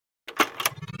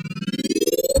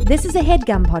This is a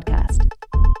HeadGum podcast.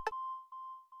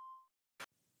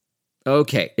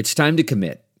 Okay, it's time to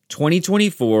commit.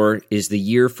 2024 is the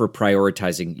year for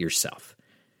prioritizing yourself.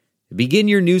 Begin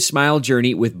your new smile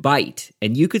journey with Byte,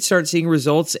 and you could start seeing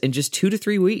results in just 2 to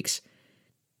 3 weeks.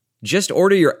 Just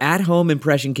order your at-home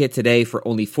impression kit today for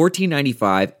only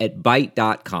 $14.95 at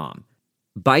Byte.com.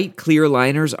 Byte clear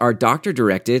liners are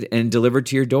doctor-directed and delivered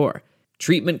to your door.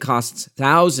 Treatment costs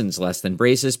thousands less than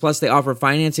braces, plus they offer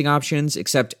financing options,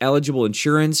 accept eligible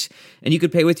insurance, and you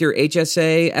could pay with your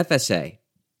HSA, FSA.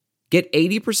 Get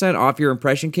 80% off your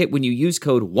impression kit when you use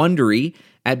code WONDERY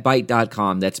at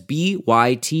Byte.com. That's BYTE.com.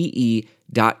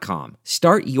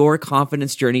 Start your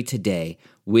confidence journey today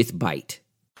with Byte.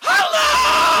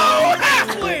 Hello,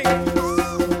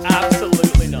 halflings!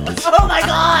 Absolutely not. Oh my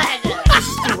god! This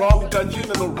is the wrong dungeon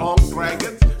and the wrong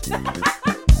dragons.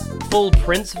 Full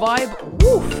Prince vibe?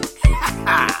 Woof.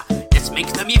 This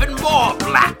makes them even more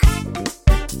black.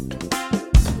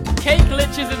 Cake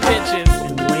glitches and bitches.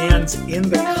 And lands in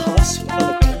the cusp of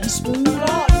a teaspoon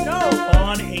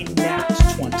on a nat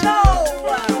 20.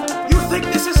 You think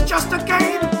this is just a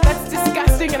game? That's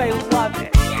disgusting and I love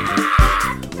it.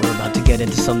 We're about to get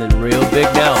into something real big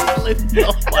now.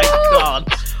 Oh my god.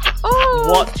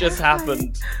 What just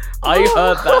happened? I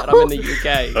heard that. I'm in the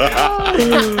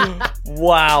UK.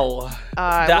 Wow.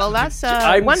 That's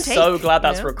I'm one take. so glad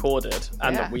that's recorded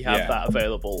and that we have that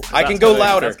available. I can go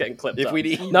louder. That's getting clipped if up. we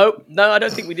need. No, I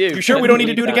don't think we do. You sure we don't need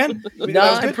to do it again? No,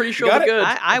 I'm pretty sure we're good.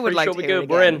 I would like to hear it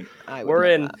We're again. in. We're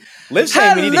in. Liv's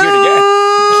saying we need to hear it again.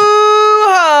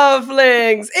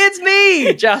 Halflings! It's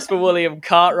me, Jasper William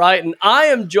Cartwright, and I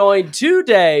am joined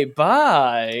today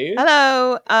by...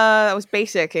 Hello. That was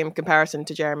basic in comparison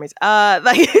to Jeremy's. My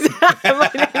name is...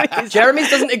 Jeremy's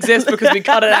doesn't exist because we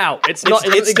cut it out. It's not.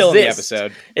 It's still in the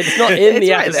episode. It's not in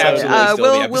the right episode. there. Absolutely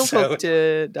still in the We'll episode. talk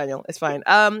to Daniel. It's fine.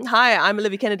 Hi, I'm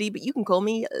Olivia Kennedy, but you can call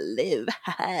me Liv.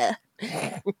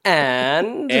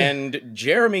 And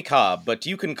Jeremy Cobb, but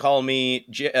you can call me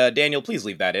Daniel. Please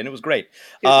leave that in. It was great.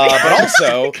 But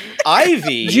also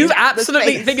Ivy. you've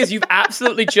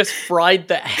absolutely just fried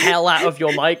the hell out of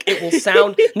your mic. It will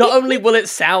sound. Not only will it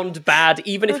sound bad,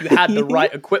 even if you had the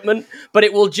right equipment, but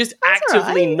it will just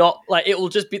actively not like. It will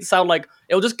just sound like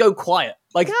it will just go quiet.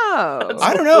 Like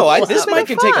I don't know. This mic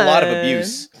can take a lot of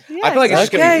abuse. I feel like it's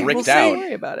just going to be bricked out. Don't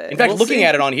worry about it. In fact, looking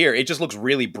at it on here, it just looks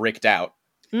really bricked out.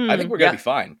 I think we're going to be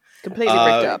fine. Completely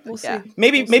bricked up. We'll yeah. see.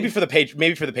 Maybe for the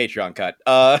Patreon cut.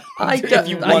 I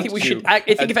think we should. I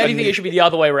think if anything, it should be the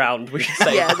other way around. We should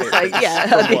say,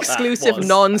 Yeah, an exclusive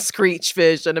non-screech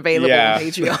version available on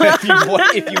Patreon.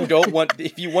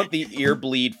 if you want the ear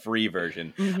bleed free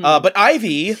version. But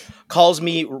Ivy calls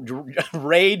me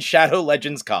Raid Shadow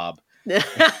Legends Cobb.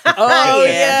 Oh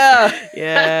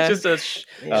yeah. Just a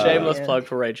shameless plug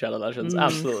for Raid Shadow Legends.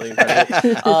 Absolutely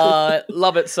incredible.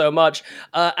 Love it so much.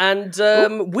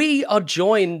 And we are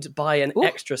joined by an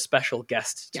extra special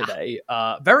guest today.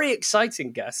 Very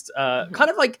exciting guest. Kind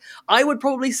of like, I would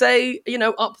probably say,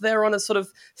 up there on a sort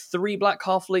of 3 black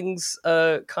halflings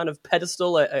kind of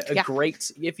pedestal, a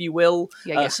great, if you will.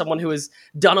 Someone who has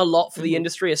done a lot for the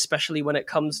industry, especially when it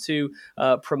comes to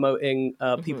promoting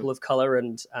people of color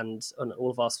and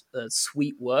all of our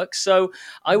sweet work. So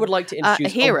I would like to introduce a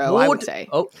hero, I would say.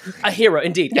 Oh, a hero,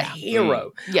 indeed. A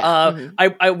hero.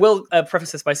 I will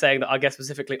preface this by saying that our guest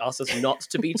specifically asked us not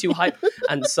to be too hype,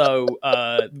 and so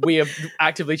we are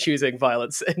actively choosing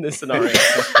violence in this scenario.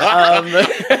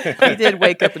 We did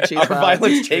wake up and choose Our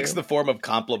violence takes the form of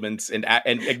compliments and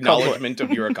acknowledgement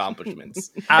of your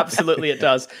accomplishments. Absolutely it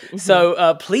does.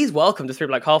 So please welcome to Three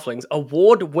Black Halflings,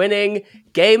 award-winning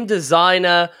game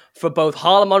designer for both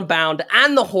Harlem Unbound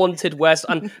and The Haunted West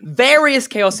and various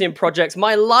Chaosium projects,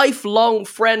 my lifelong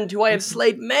friend who I have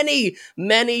slayed many,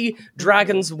 many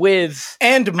dragons with.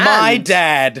 And my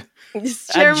dad. Jeremy's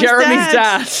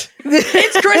dad.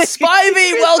 It's Chris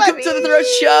Spivey. Welcome to the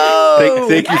show.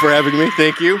 Thank you for having me.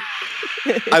 Thank you.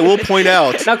 I will point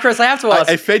out. Now, Chris, I have to ask.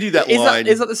 I fed you that line.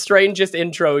 Is that the strangest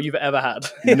intro you've ever had?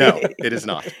 No, it is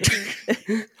not.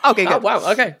 Okay, good. Oh,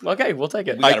 wow. Okay, we'll take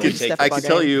it. I can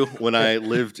tell you when I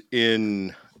lived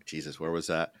in where was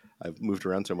that? I've moved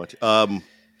around so much.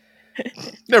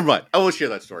 Never mind. I will share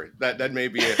that story. That may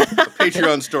be a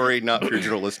Patreon story, not for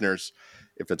digital listeners,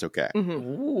 if that's okay.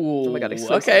 Ooh, oh my God,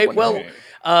 okay.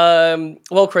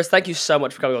 Well, Chris, thank you so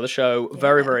much for coming on the show.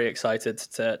 Very, very excited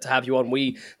to have you on.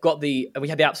 We had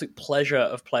the absolute pleasure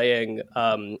of playing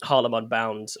Harlem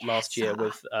Unbound last year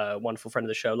with a wonderful friend of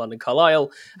the show, London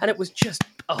Carlisle, and it was just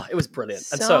it was brilliant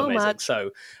and so amazing.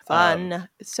 So fun,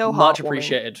 so much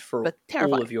appreciated for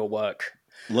terrifying. All of your work.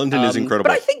 London is incredible,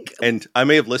 but I think, and I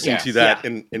may have listened to that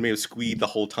and may have squeed the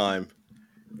whole time.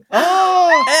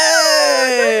 Oh,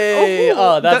 Hey!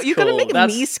 Oh, that's You're cool. gonna make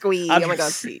That's- me squeeze. I'm, Oh my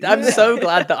god! I'm so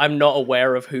glad that I'm not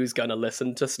aware of who's going to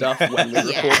listen to stuff when we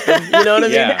record them. You know what I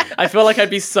mean? Yeah. I feel like I'd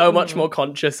be so much more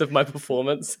conscious of my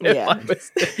performance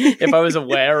if I was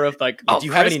aware of like. do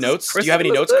you have any notes? Do you have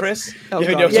any notes, Chris? Oh, Do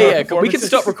you have God. any notes on our Yeah. We can performances?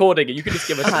 stop recording and you can just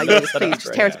give us. some Yes, notes. please, That'd be just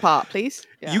great. tear it apart, please.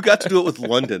 Yeah. You got to do it with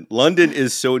London. London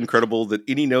is so incredible that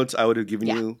any notes I would have given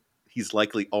you, he's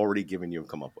likely already given you and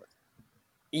come up with.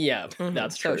 Yeah,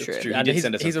 that's So true. true. True. He And did he's,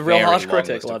 send us he's a a real very harsh long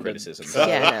critic, list of London. criticisms.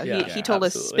 Yeah, no, Yeah, he told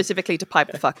us absolutely. specifically to pipe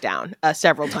the fuck down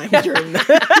several times during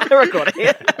the recording.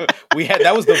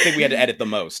 That was the thing we had to edit the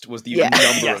most was the Yeah.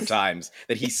 number of times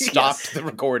that he stopped the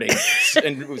recording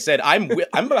and said, "I'm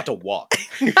about to walk.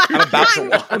 I'm about to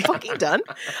walk." I'm fucking done.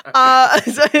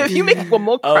 So if you make one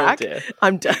more Oh, crack, dear.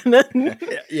 I'm done.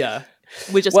 Yeah.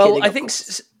 We're just Well, kidding. I of think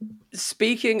course.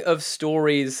 speaking of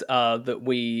stories that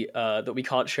we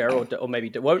can't share or maybe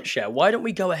won't share, why don't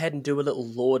we go ahead and do a little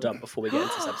lore dump before we get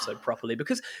into this episode properly?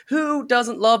 Because who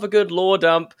doesn't love a good lore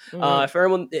dump? If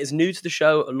anyone is new to the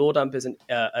show, a lore dump is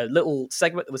a little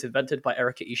segment that was invented by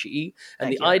Erika Ishii, and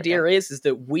Thank the you, idea is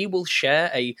that we will share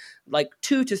a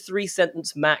 2 to 3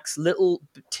 sentence max little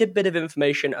tidbit of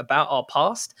information about our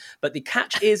past. But the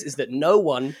catch is that no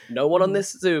one on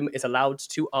this Zoom is allowed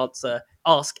to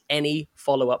ask any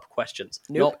follow-up questions.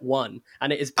 Nope. Not one.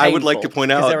 And it is painful. I would like to point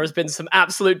 'cause out- there has been some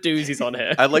absolute doozies on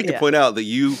here. I'd like to Yeah. point out that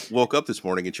you woke up this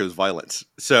morning and chose violence.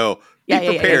 So Yeah, be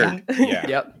yeah, yeah, prepared. yeah. Yeah.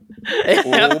 Yep.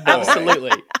 Oh, boy.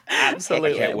 Absolutely. I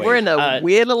Absolutely. can't wait. We're in a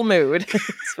weird little mood.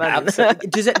 It's fun. Absolutely.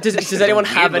 Does anyone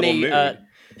Weird have little any mood.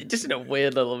 Just in a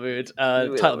weird little mood. Weird Title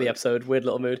of the little episode, Weird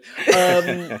Little Mood.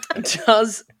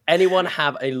 Does anyone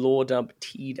have a lore dump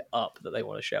teed up that they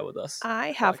want to share with us?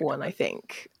 I have one, I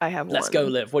think. I have one. Let's go,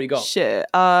 Liv. What do you got? Sure.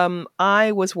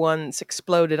 I was once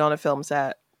exploded on a film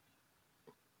set.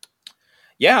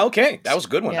 Yeah, okay. That was a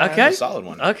good one. Yeah. That was a solid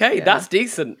one. Okay, Yeah. that's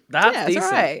decent. That's Yeah, it's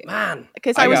decent. alright. Man.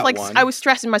 Because I I was got like, one. I was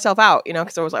stressing myself out,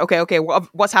 because I was like, okay,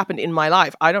 what's happened in my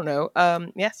life? I don't know.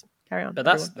 Yes, carry on. But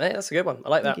that's a good one. I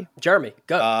like that. you. Jeremy,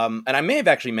 go. And I may have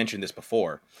actually mentioned this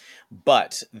before,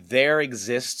 but there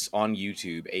exists on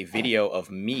YouTube a video of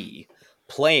me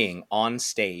playing on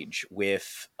stage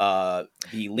with the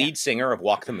lead singer of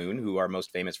Walk the Moon, who are most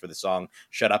famous for the song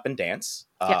Shut Up and Dance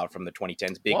from the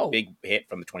 2010s, big hit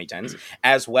from the 2010s,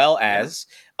 as well as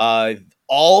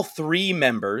all 3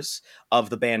 members of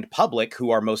the band Public,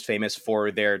 who are most famous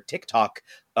for their TikTok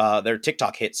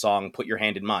hit song Put Your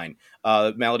Hand in Mine.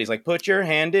 Melodies like Put Your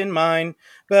Hand in Mine.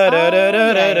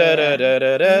 Yeah.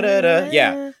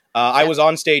 I was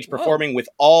on stage performing with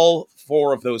all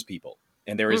 4 of those people.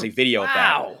 And there is a video of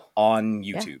that on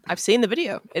YouTube. I've seen the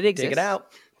video. It exists. Dig it out.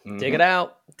 Dig it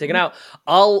out. Dig it out.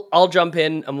 I'll jump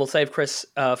in and we'll save Chris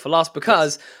for last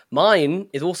because mine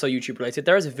is also YouTube related.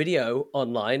 There is a video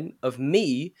online of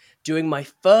me doing my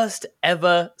first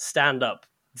ever stand-up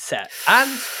set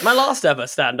and my last ever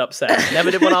stand-up set.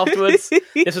 Never did one afterwards.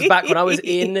 This was back when I was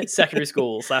in secondary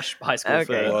school / high school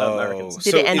for Americans.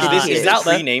 Did it end is up this here? is out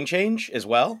that there. free name change as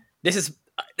well? This is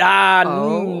no,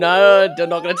 I'm not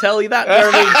going to tell you that,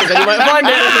 Jeremy, because then you might find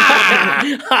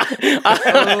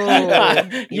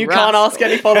it. You can't ask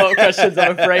any follow-up questions,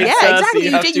 I'm afraid. Yeah, sir,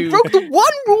 exactly. So You broke the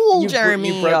one rule, Jeremy.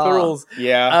 You broke the rules.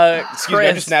 Yeah. Excuse me, I'm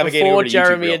Chris, just navigating before over to YouTube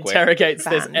Jeremy real quick. interrogates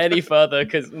this Banned. any further,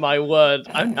 because my word,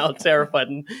 I'm now terrified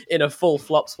and in a full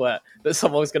flop sweat that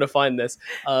someone's going to find this.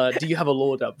 Do you have a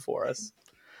lore dump for us?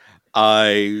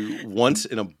 I once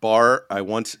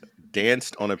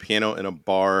danced on a piano in a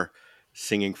bar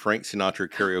singing Frank Sinatra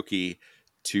karaoke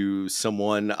to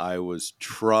someone I was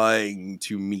trying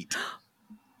to meet.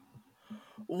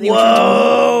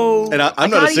 Whoa! And I'm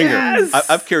not a singer. yes!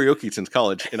 I've karaoke since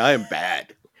college, and I am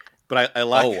bad. But I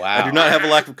lack. Oh, wow. I do not have a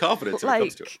lack of confidence when it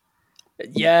comes to it.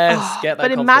 Yes, get that. But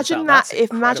confidence imagine out. that. That's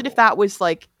Imagine if incredible. that was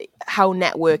like how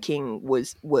networking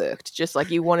worked. Just like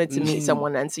you wanted to meet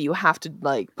someone, and so you have to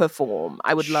like perform.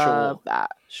 I would love that.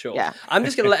 Sure. Yeah. I'm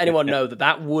just going to let anyone know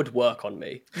that would work on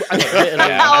me. I'm Oh,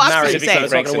 married, absolutely. so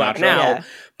it's not going to work Frank Sinatra. now. Yeah.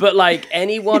 But like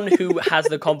anyone who has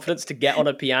the confidence to get on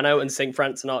a piano and sing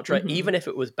Frank Sinatra, even if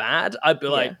it was bad, I'd be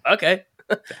like, okay,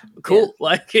 cool.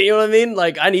 Like, you know what I mean?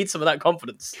 Like, I need some of that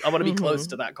confidence. I want to be close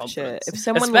to that confidence. If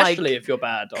someone, especially if you're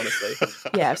bad, honestly.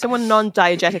 Yeah, if someone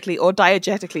non-diegetically or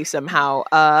diegetically somehow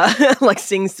like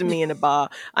sings to me in a bar,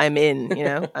 I'm in.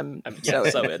 I'm So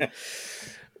in.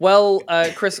 Well,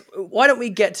 Chris, why don't we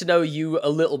get to know you a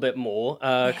little bit more?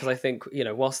 Because I think,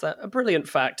 whilst that's a brilliant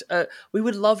fact, we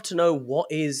would love to know what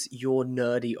is your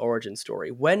nerdy origin story.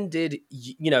 When did,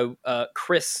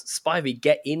 Chris Spivey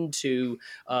get into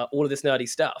all of this nerdy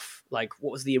stuff? Like,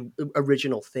 what was the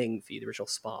original thing for you, the original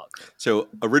spark? So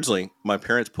originally, my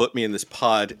parents put me in this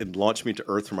pod and launched me to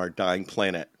Earth from our dying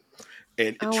planet.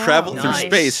 And it traveled through Nice.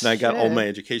 space, and I got all my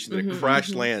education. Then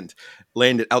it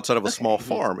landed outside of a small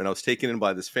farm, and I was taken in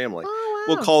by this family. Oh,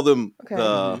 wow. We'll call them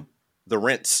Okay. the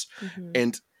Rents.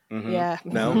 And Yeah.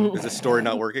 no, is this story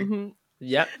not working?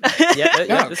 Yeah. This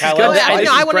is Kal-El good. Spivey.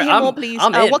 I want to Great. hear more, please.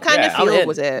 I'm in. What kind of Yeah, I'm field in.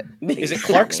 was it? Is it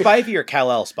Clark Spivey or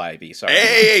Kal-El Spivey? Sorry.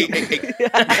 Hey.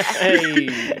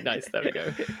 Hey, nice. There we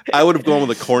go. I would have gone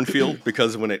with a cornfield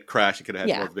because when it crashed, it could have had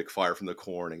Yeah. more of a big fire from the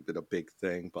corn and did a big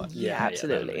thing. But Yeah,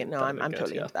 absolutely. that'd No, be I'm good,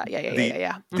 totally yeah. into that.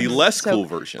 Yeah. the Mhm. less So, cool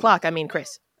version. Clark, I mean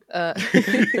Chris.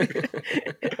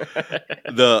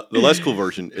 The less cool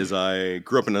version is I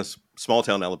grew up in a small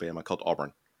town in Alabama called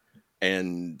Auburn,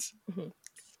 and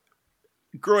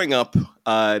growing up,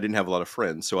 I didn't have a lot of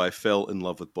friends, so I fell in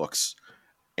love with books.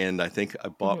 And I think I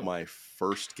bought my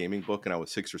first gaming book, and I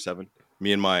was 6 or 7.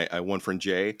 Me and my one friend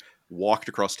Jay walked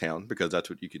across town because that's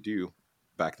what you could do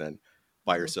back then.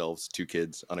 By yourselves, 2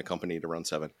 kids, unaccompanied, around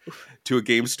 7, to a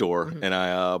game store, and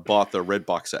I bought the red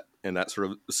box set, and that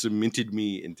sort of cemented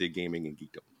me into gaming and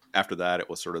geekdom. After that, it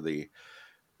was sort of the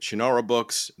Shannara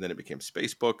books, then it became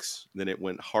space books, then it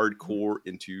went hardcore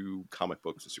into comic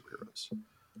books and superheroes.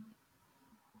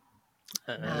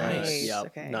 Nice. Yeah,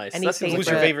 Okay. nice. Any That seems Who's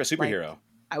your favorite, favorite superhero?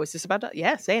 I was just about to.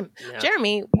 Yeah, same. Yeah.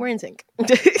 Jeremy, we're in sync.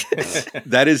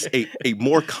 That is a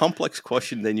more complex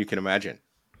question than you can imagine.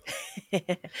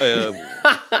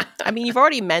 I mean, you've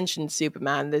already mentioned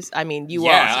Superman. You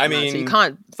are Yeah, I Superman, so you mean-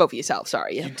 can't vote for yourself.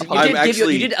 Sorry. You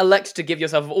actually- did elect to give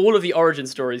yourself, of all of the origin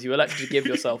stories, you elected to give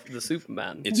yourself the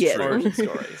Superman It's Yeah. true. origin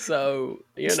story. So,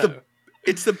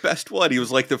 It's the best one. He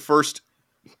was like the first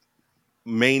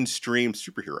mainstream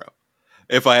superhero.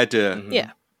 If I had to,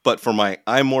 Yeah. but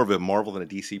I'm more of a Marvel than a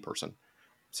DC person.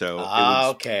 So it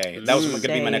was, Okay. That was going to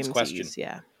be my next Same question. tease,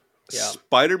 yeah. Yeah.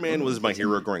 Spider-Man was my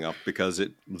hero growing up because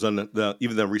it was on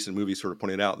even the recent movie sort of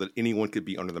pointed out that anyone could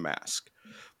be under the mask.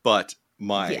 But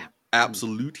my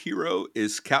absolute hero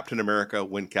is Captain America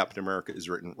when Captain America is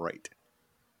written right.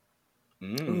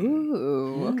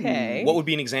 Ooh, okay. What would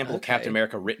be an example of Captain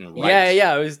America written right?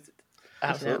 Yeah, it was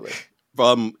absolutely.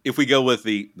 If we go with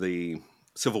the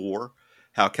Civil War,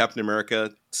 how Captain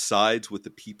America sides with the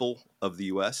people of the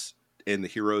U.S. and the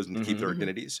heroes and to keep their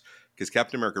identities. Because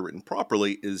Captain America written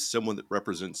properly is someone that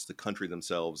represents the country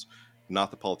themselves,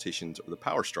 not the politicians or the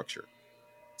power structure.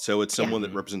 So it's someone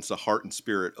that represents the heart and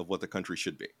spirit of what the country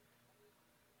should be.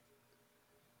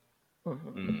 Captain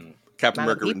Man of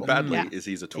America written people. badly Yeah. is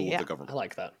he's a tool Yeah. of the I government.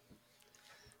 like that.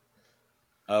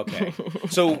 Okay.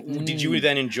 So did you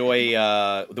then enjoy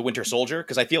The Winter Soldier?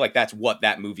 Because I feel like that's what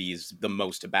that movie is the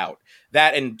most about.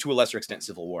 That and to a lesser extent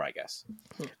Civil War, I guess.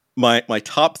 My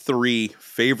top 3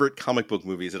 favorite comic book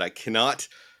movies that I cannot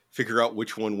figure out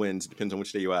which one wins, depends on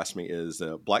which day you ask me, is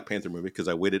the Black Panther movie, because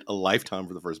I waited a lifetime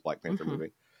for the first Black Panther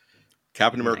movie.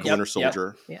 Captain America Winter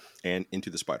Soldier, and Into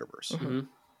the Spider-Verse.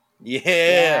 Yeah.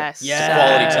 Yes.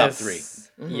 Quality top 3.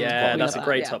 Yeah, that's a that,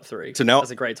 great yeah. top 3. So now-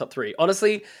 that's a great top 3.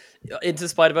 Honestly, Into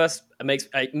Spider-Verse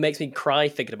makes me cry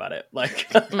thinking about it.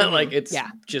 Like, like it's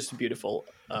just beautiful.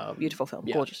 Beautiful film.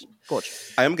 Yeah.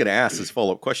 Gorgeous. I am going to ask this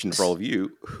follow-up question for all of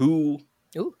you. Who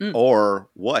Ooh. or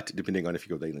what, depending on if you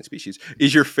go with alien species,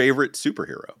 is your favorite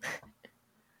superhero?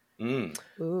 Ooh.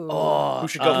 Oh, Who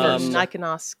should go first? I can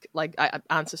ask, I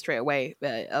answer straight away.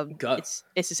 Go.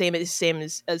 It's the same. It's the same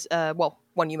as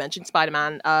one you mentioned,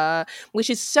 Spider-Man, which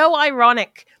is so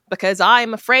ironic because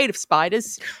I'm afraid of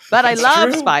spiders, but I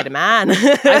love Spider-Man.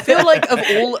 I feel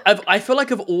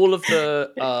like of all of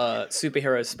the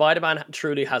superheroes, Spider-Man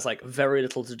truly has like very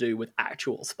little to do with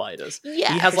actual spiders.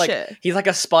 Yeah, he has for like sure. he's like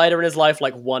a spider in his life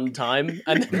like one time,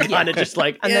 and then kind of just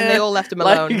like And then they all left him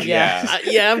alone. Yeah.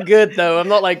 I'm good though. I'm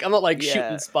not like Yeah.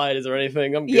 shooting spiders or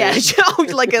anything. I'm good. Yeah,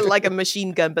 like a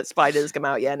machine gun, but spiders come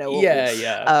out. Yeah, no. awful.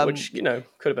 Yeah. Which could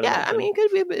have been. Yeah, I an mean, it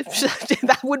could be.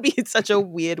 That would be such a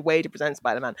weird way to present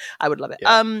Spider-Man. I would love it.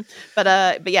 Yeah.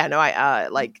 But yeah, no,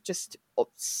 I just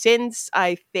since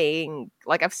I think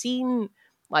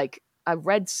I've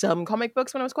read some comic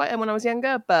books when I was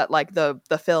younger, but like the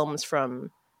films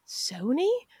from Sony,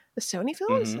 The Sony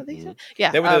films? Are they? mhm.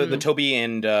 Yeah, They were the Toby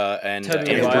and Toby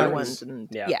Andrew Maguire ones, and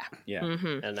Yeah. Yeah.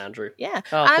 and Andrew. Yeah,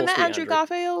 Oh, and I poor met sweet Andrew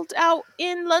Garfield out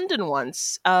in London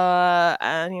once,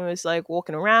 and he was like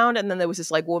walking around, and then there was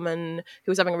this like woman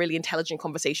who was having a really intelligent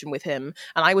conversation with him,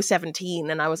 and I was 17,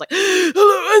 and I was like,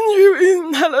 "Hello,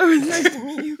 Andrew, hello, it's nice to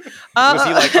meet you." Was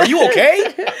he like, "Are you okay?"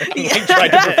 Like, tried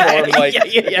to perform like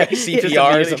He just CPR or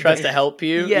immediately something. tries to help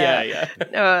you. Yeah. Yeah.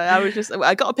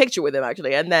 I got a picture with him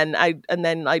actually, and then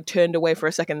I turned away for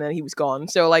a second, and then he was gone.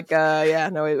 So like,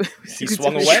 He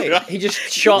swung away. He just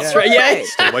shot straight. Yeah.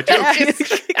 Stole my joke.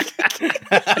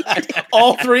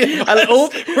 All three of us.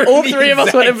 All three of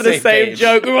us went in for the same page.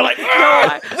 joke. We were like,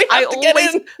 "Ah, we have to get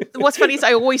in." What's funny is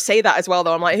I always say that as well,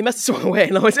 though. I'm like, he must have swung away,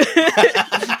 and I was,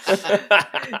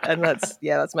 and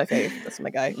that's my fave. That's my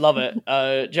guy. Love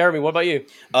it. Jeremy, what about you?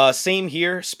 Same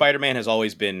here. Spider-Man has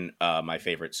always been my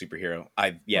favorite superhero.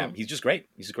 He's just great.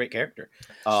 He's a great character.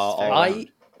 All around.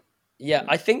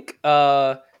 I think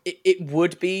it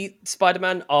would be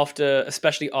Spider-Man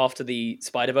especially after the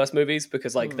Spider-Verse movies,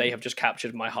 because like they have just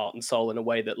captured my heart and soul in a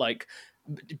way that like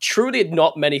truly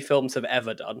not many films have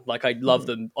ever done. Like I love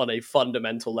them on a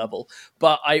fundamental level,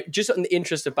 but I just in the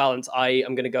interest of balance, I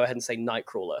am going to go ahead and say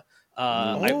Nightcrawler.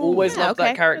 I always loved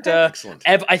that character. Excellent.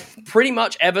 Pretty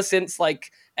much ever since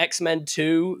like X-Men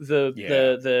 2,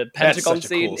 the Pentagon such a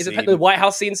scene. cool Is it scene. the White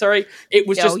House scene? Sorry, it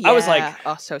was just. I was like,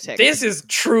 oh, so sick. this is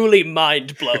truly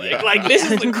mind blowing. Like this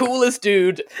is the coolest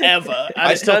dude ever. And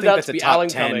I it still turned think out that's to a be top Alan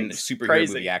 10 Cummings. superhero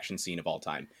Crazy. movie action scene of all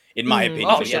time, in my opinion.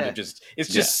 Oh, Because yeah. it's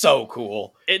just so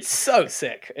cool. It's so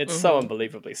sick. It's so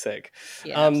unbelievably sick.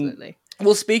 Yeah, absolutely.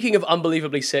 Well, speaking of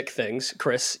unbelievably sick things,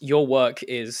 Chris, your work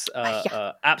is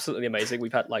absolutely amazing.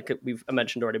 We've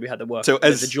mentioned already. We had the work. So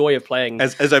the joy of playing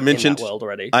as I mentioned, in that world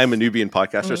already. I'm a newbie and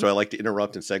podcaster, so I like to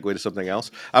interrupt and segue to something else.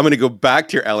 I'm going to go back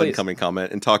to your Alan Please. Cumming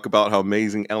comment and talk about how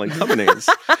amazing Alan Cumming is.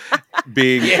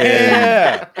 being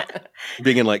in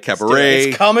like Cabaret.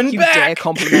 It's coming You dare back.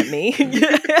 compliment me?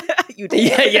 You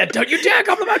dare. Yeah. Don't you dare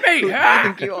compliment me. I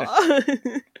think you are.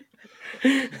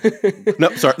 No,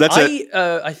 sorry, that's it.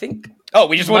 I think. Oh,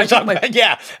 we just want to talk about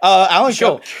Alan.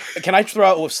 Sure. Can I throw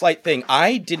out a slight thing?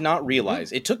 I did not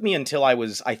realize. It took me until I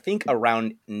was, I think,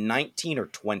 around 19 or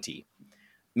 20,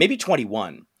 maybe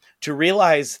 21, to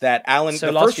realize that Alan. So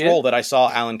the last first year? role that I saw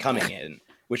Alan Cumming in,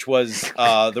 which was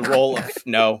the role of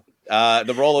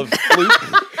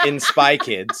Floop in Spy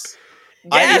Kids.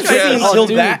 It took me until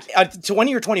that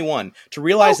 20 or 21 to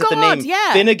realize that the name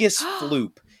Finnegas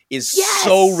Floop is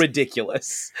so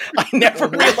ridiculous. I never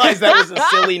realized that was a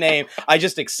silly name. I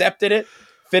just accepted it.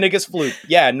 Finnegas Floop.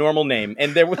 Yeah, normal name.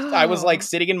 And I was like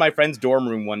sitting in my friend's dorm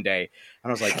room one day, and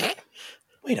I was like,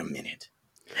 wait a minute.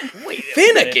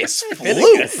 Finnegas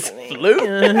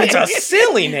Floop? It's a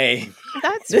silly name.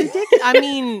 That's ridiculous. I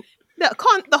mean,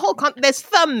 there's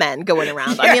thumb men going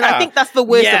around. I mean, I think that's the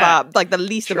worst of the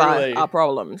least Truly. of our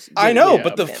problems. I know, Yeah.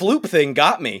 but the Floop thing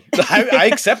got me. I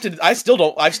accepted. I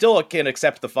still can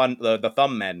accept the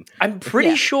thumb men. I'm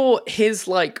pretty sure his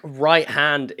like right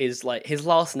hand is like his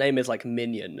last name is like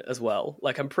Minion as well.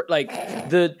 Like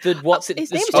the what's it? His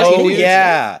the name's Spidey just Oh news.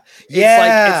 yeah,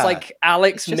 It's like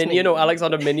Alex just Minion or Minion.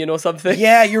 Alexander Minion or something.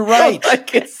 yeah. You're right.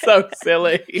 Like it's so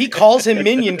silly. He calls him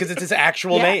Minion because it's his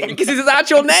actual name. Because it's his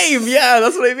actual name. Yeah,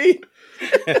 that's what I mean.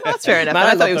 That's fair enough. Man, I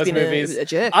I thought love he was those being movies. a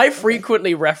jerk. I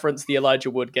frequently reference the Elijah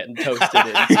Wood getting toasted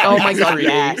in. Oh my God, 3D,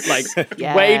 yes. like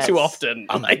Yes. way too often.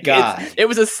 Oh my Like, God. it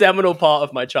was a seminal part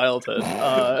of my childhood.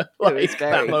 was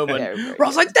That moment, very, very where I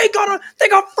was like, they got Frodo, they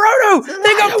got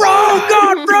Frodo,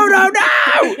 God, Frodo,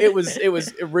 no! It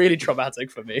was really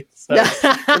traumatic for me. So it's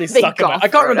really They stuck in my. got I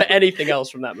can't remember Frodo. anything else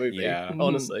from that movie. Yeah.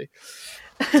 Honestly.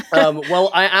 Well,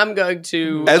 I am going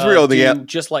to As we're on the do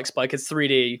just like Spike. It's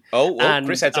 3D. Oh, And,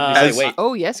 Chris had something to as- say. Wait,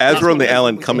 Oh yes. As yes, we're on the yes,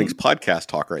 Alan yes. Cummings podcast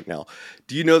talk right now,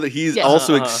 do you know that he's Yeah.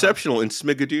 also exceptional in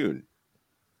Smigadoon?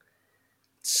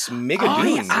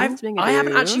 Smigadoon. I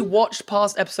haven't actually watched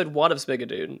past episode 1 of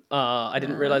Smigadoon. I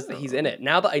didn't realize that he's in it.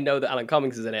 Now that I know that Alan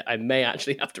Cummings is in it, I may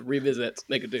actually have to revisit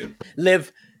Smigadoon.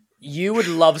 Liv, you would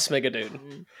love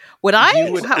Smigadoon. Would I?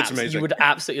 You would, Wow. amazing. you would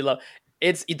absolutely love.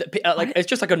 It's it's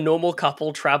just like a normal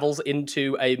couple travels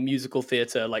into a musical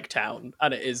theater like town,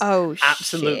 and it is Oh,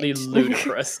 absolutely shit.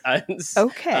 ludicrous. And,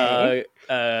 Okay.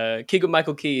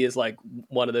 Keegan-Michael Key is like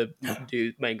one of the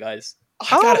main guys.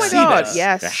 Oh gotta my see God! this.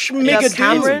 Yes. Schmigadoon.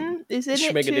 Cameron is in it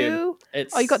Schmigadoon. too.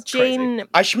 It's Oh, you got crazy. Jane.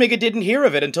 I Schmiga didn't hear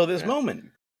of it until this moment.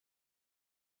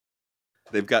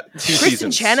 They've got 2 Kristen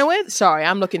seasons. Chenoweth. Sorry,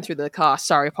 I'm looking through the cast.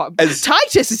 Sorry, As-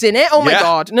 Titus is in it. Oh my Yeah.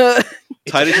 God! No,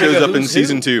 Titus shows up in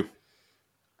season 2.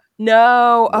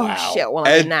 no. Oh Wow. shit! Well,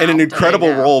 And, now. and an incredible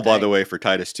Now. role, by the way, for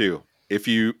Titus too. If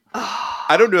you,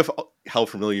 I don't know how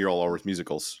familiar you all are with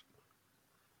musicals.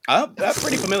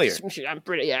 Pretty familiar. I'm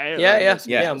pretty, Yeah.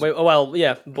 Well,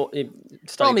 yeah. We're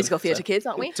all musical theatre kids,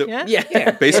 aren't we? So-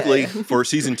 Yeah. Basically, for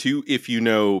season 2, if you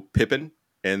know Pippin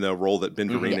and the role that Ben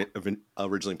Vereen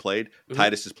originally played,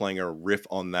 Titus is playing a riff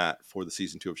on that for the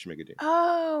season 2 of Schmigadoon.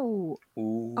 Oh.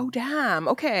 Oh, damn.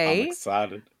 Okay. I'm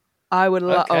excited. I would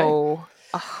love. Okay.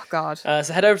 Oh, God. So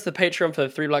head over to the Patreon for the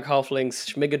Three Black Halflings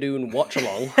Schmigadoon watch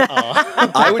along.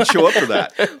 I would show up for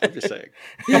that. I'm just saying.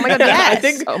 Oh my God, yes. I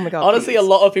think, oh my God, honestly, please. a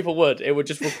lot of people would. It would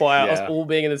just require us Yeah. all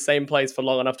being in the same place for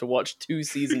long enough to watch 2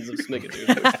 seasons of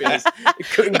Schmigadoon, which feels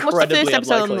Watch the incredibly first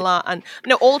episode unlikely.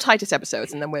 and all Titus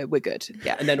episodes, and then we're good.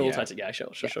 Yeah. And then all Yeah. tied together. Sure.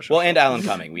 Well, and Alan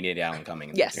Cumming. We need Alan Cumming.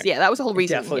 in Yes, there. yeah, that was the whole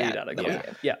reason. Definitely yeah. that. that was Yeah.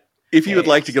 it. Yeah. If you would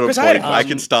like to get on Chris, point, I I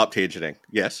can stop tangenting.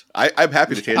 Yes, I'm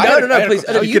happy to tangent. No, please.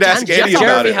 Oh, You could ask tangent. Andy about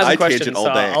Jeremy it. has I a question, tangent so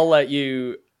all day. I'll let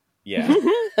you. Yeah.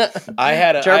 I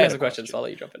had a Jeremy has a question, so I'll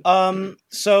let you jump in.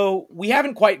 So we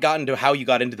haven't quite gotten to how you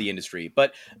got into the industry,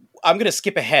 but I'm going to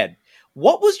skip ahead.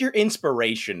 What was your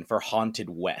inspiration for Haunted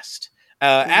West?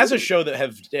 As a show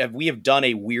that we have done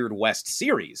a Weird West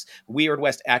series, Weird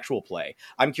West actual play.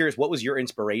 I'm curious, what was your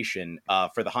inspiration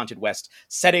for the Haunted West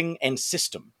setting and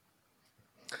system?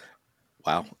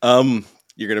 Wow.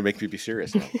 You're gonna make me be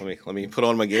serious now. Let me put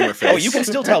on my gamer face. Oh, you can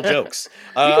still tell jokes.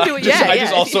 can do it, I yeah.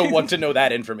 just also want to know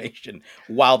that information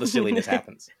while the silliness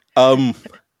happens.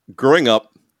 Growing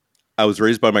up, I was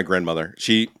raised by my grandmother.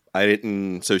 She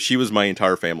was my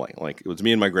entire family. Like, it was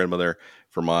me and my grandmother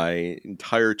for my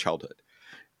entire childhood.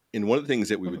 And one of the things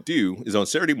that we would do is on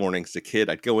Saturday mornings, as a kid,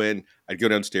 I'd go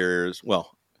downstairs.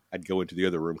 Well, I'd go into the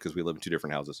other room because we live in 2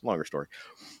 different houses. Longer story.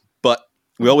 But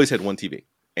we always had one TV.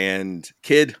 And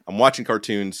kid, I'm watching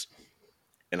cartoons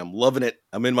and I'm loving it.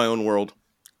 I'm in my own world.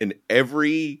 And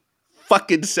every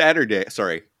fucking Saturday,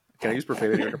 sorry, can I use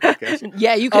profanity on your podcast?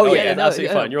 Yeah, you can. Oh, yeah,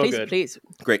 absolutely fine. You're all please, good. Please.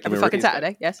 Great. Every fucking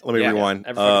Saturday, yes. Let me rewind.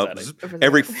 every fucking Saturday.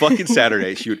 Every fucking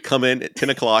Saturday, she would come in at 10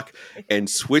 o'clock and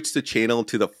switch the channel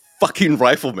to the fucking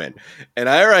Rifleman. And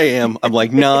here I am. I'm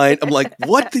like 9. I'm like,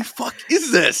 what the fuck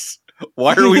is this?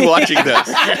 Why are we watching this?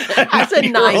 As a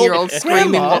 9-year-old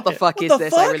screaming, Grandma, "What the fuck is the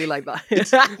this?" fuck? I really like that.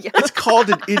 Yeah. It's called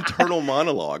an internal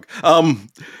monologue.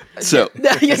 So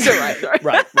Yes, right.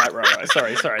 Right.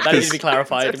 Sorry. That needs to be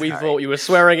clarified. We thought you were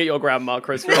swearing at your grandma,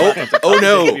 Chris. oh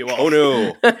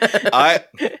no. I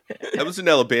was in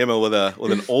Alabama with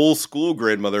an old school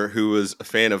grandmother who was a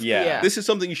fan of. Yeah. This is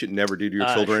something you should never do to your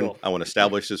children. Sure. I want to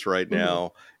establish this right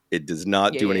now. It does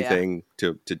not do anything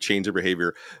to change their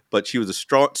behavior. But she was a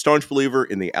staunch believer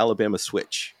in the Alabama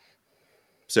Switch.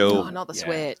 So, Oh, not the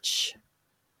Switch.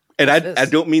 and I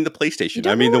don't mean the PlayStation.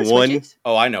 I mean know the what a Switch one, is?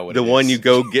 Oh, I know what the it one is. you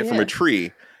go get from Yeah. a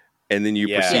tree, and then you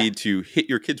Yeah. proceed to hit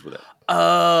your kids with it.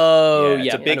 Oh,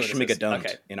 It's a I big know what this is. schmigadunt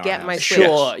Okay. in our Get my house. Switch.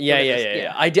 Sure. Yeah.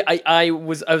 Yeah. I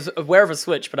was aware of a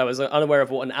Switch, but I was unaware of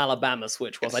what an Alabama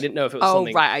Switch was. I didn't know if it was Oh,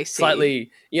 something right, I see.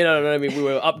 slightly. You know what I mean? We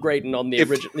were upgrading on the If-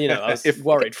 original. You know, I was if-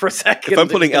 worried for a second. If I'm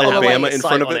that putting it was gonna have, Alabama like, a in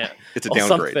front of site it, on it's a or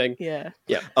downgrade. something. Yeah.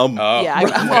 Yeah. Oh. Yeah,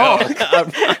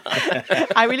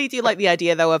 I really do like the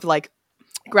idea though of like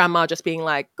grandma just being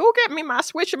like, "Go get me my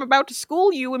Switch. I'm about to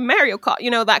school you in Mario Kart."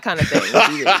 You know, that kind of thing. Would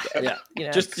be really good, Yeah. you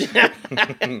know? Just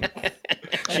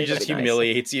She just nice.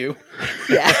 humiliates you.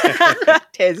 yeah,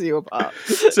 tears you apart.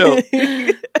 So,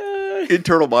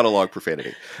 internal monologue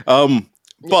profanity.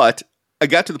 But I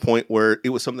got to the point where it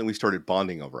was something we started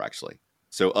bonding over, actually.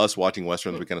 So us watching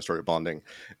Westerns, we kind of started bonding.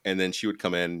 And then she would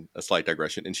come in, a slight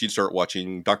digression, and she'd start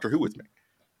watching Doctor Who with me.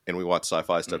 And we watched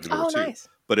sci-fi stuff together too. Nice.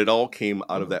 But it all came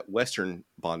out of that Western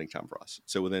bonding time for us.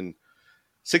 So within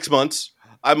 6 months,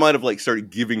 I might have started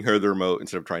giving her the remote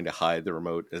instead of trying to hide the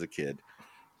remote as a kid.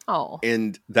 Oh,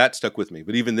 And that stuck with me.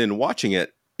 But even then watching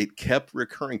it, it kept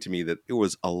recurring to me that there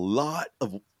was a lot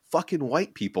of fucking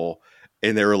white people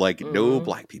and there were no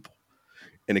black people.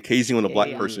 And occasionally when a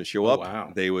black person show up,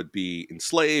 wow. they would be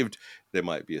enslaved. They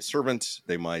might be a servant.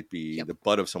 They might be the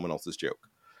butt of someone else's joke.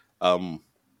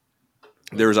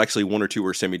 There was actually 1 or 2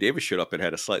 where Sammy Davis showed up and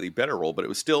had a slightly better role, but it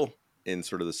was still in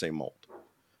sort of the same mold.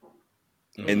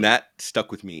 And that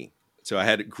stuck with me. So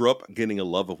I grew up getting a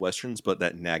love of Westerns, but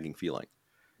that nagging feeling.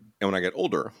 And when I got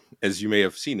older, as you may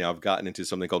have seen now, I've gotten into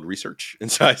something called research. And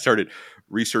so I started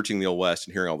researching the Old West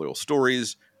and hearing all the old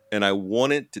stories. And I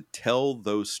wanted to tell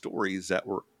those stories that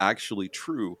were actually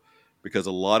true because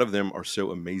a lot of them are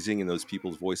so amazing and those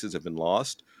people's voices have been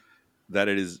lost that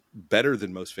it is better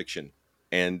than most fiction.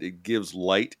 And it gives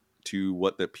light to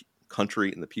what the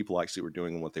country and the people actually were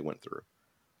doing and what they went through.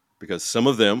 Because some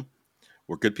of them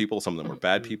were good people, some of them were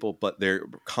bad people, but they're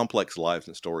complex lives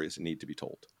and stories that need to be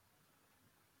told.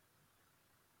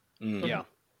 Yeah.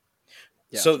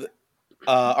 So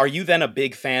Are you then a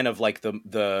big fan of like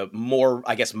the more,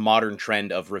 I guess, modern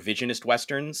trend of revisionist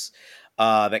westerns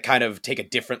that kind of take a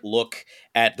different look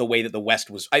at the way that the West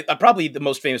was? Probably the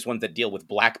most famous ones that deal with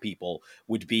black people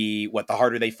would be The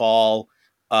Harder They Fall,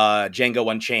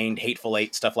 Django Unchained, Hateful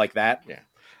Eight, stuff like that. Yeah,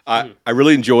 I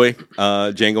really enjoy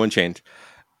Django Unchained.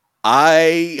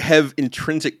 I have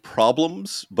intrinsic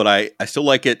problems, but I still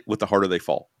like it with The Harder They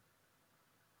Fall.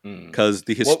 Because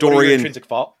the historian...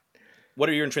 What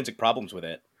are your intrinsic problems with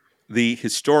it? The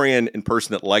historian and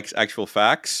person that likes actual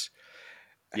facts...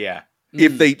 Yeah.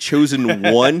 If they'd chosen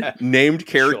one named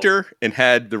character and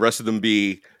had the rest of them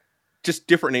be just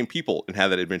different named people and had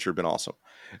that adventure been awesome.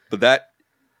 But that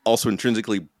also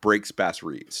intrinsically breaks Bass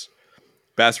Reeves.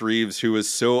 Bass Reeves, who was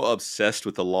so obsessed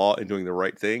with the law and doing the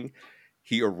right thing,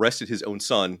 he arrested his own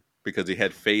son because he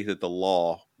had faith that the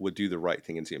law would do the right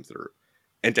thing and see him through.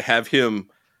 And to have him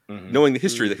knowing the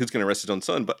history that who's going to arrest his own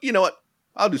son, but you know what?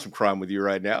 I'll do some crime with you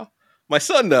right now. My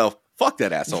son, though, fuck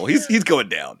that asshole. He's going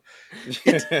down.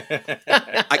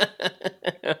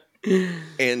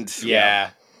 And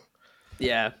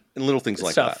little things it's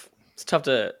like tough. that. It's tough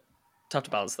to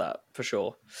balance that for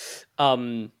sure.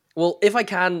 Well, if I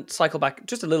can cycle back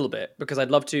just a little bit, because I'd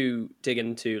love to dig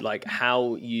into like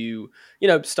how you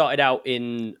started out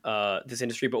in this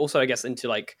industry, but also I guess into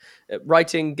like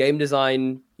writing, game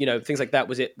design, things like that.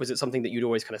 Was it something that you'd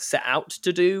always kind of set out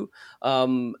to do?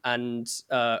 And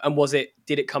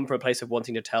did it come from a place of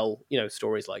wanting to tell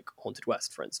stories like Haunted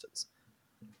West, for instance?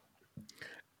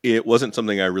 It wasn't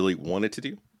something I really wanted to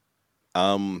do,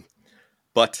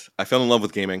 but I fell in love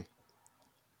with gaming,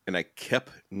 and I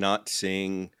kept not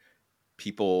seeing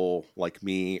people like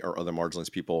me or other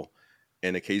marginalized people.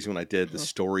 And occasionally when I did, the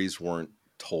stories weren't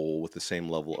told with the same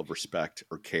level of respect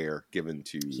or care given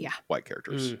to white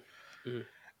characters.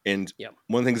 And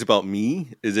one of the things about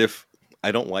me is if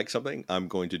I don't like something, I'm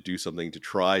going to do something to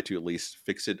try to at least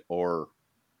fix it or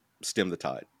stem the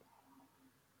tide.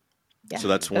 Yeah, so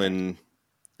that's when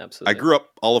I grew up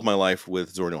all of my life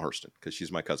with Zora Neale Hurston because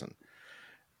she's my cousin.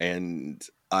 And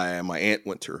my aunt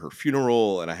went to her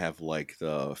funeral, and I have like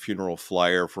the funeral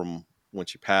flyer from when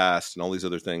she passed and all these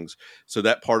other things. So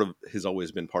that has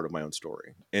always been part of my own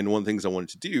story. And one of the things I wanted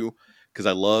to do, because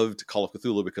I loved Call of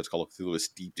Cthulhu, because Call of Cthulhu is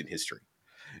steeped in history.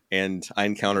 And I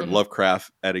encountered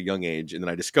Lovecraft at a young age, and then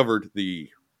I discovered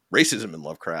the racism in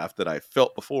Lovecraft that I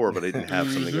felt before, but I didn't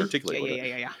have something to articulate with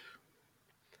it.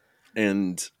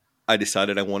 And I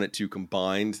decided I wanted to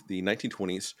combine the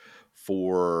 1920s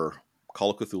for Call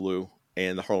of Cthulhu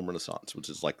and the Harlem Renaissance, which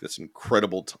is like this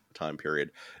incredible time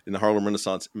period. And the Harlem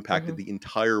Renaissance impacted the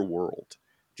entire world,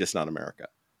 just not America.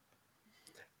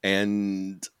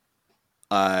 And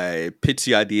I pitched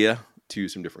the idea to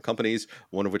some different companies,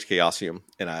 one of which Chaosium,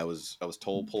 and I was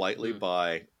told politely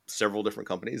by several different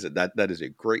companies that is a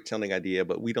great sounding idea,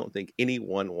 but we don't think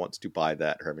anyone wants to buy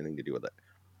that or have anything to do with it.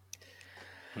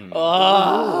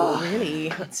 Oh, really?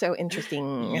 That's so interesting.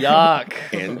 Yuck.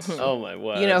 And oh my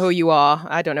word. You know who you are.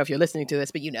 I don't know if you're listening to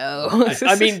this, but you know.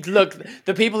 I mean, look,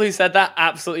 the people who said that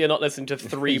absolutely are not listening to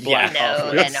three black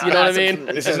half-wits. You know what I mean?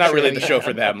 This is not really the show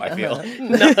for them, I feel.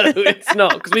 No, it's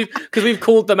not. Because we've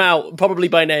called them out probably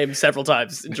by name several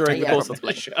times during the course of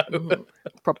the show.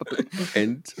 Probably.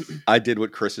 And I did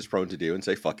what Chris is prone to do and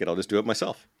say, fuck it, I'll just do it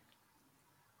myself.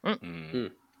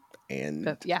 And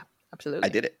yeah, absolutely. I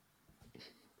did it.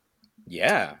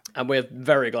 Yeah. And we're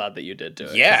very glad that you did do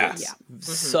it. Yeah.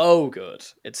 It's so good.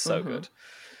 It's so good.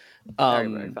 Very,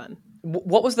 very fun.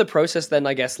 What was the process then,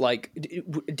 I guess, like,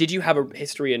 did you have a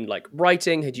history in, like,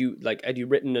 writing? Had you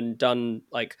written and done,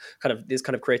 like, kind of this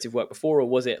kind of creative work before, or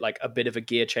was it, like, a bit of a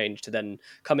gear change to then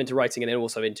come into writing and then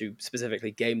also into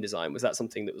specifically game design? Was that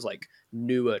something that was, like,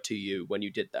 newer to you when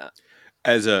you did that?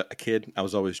 As a kid, I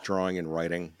was always drawing and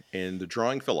writing, and the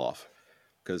drawing fell off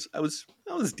because I was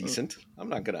decent. I'm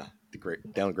not going to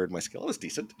downgrade my skill. I was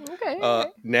decent. Okay.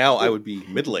 Now I would be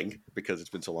middling because it's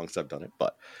been so long since I've done it.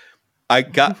 But I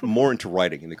got more into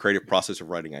writing, and the creative process of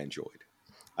writing I enjoyed.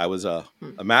 I was a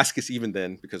masochist even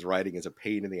then because writing is a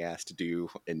pain in the ass to do,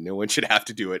 and no one should have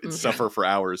to do it and suffer for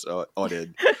hours on it,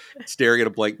 staring at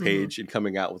a blank page and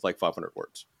coming out with like 500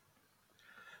 words.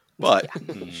 But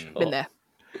been there.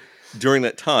 During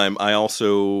that time, I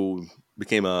also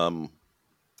became an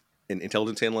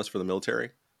intelligence analyst for the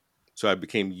military. So I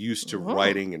became used to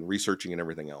writing and researching and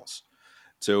everything else.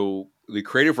 So the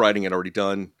creative writing I'd already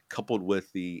done, coupled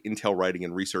with the intel writing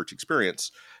and research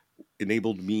experience,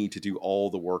 enabled me to do all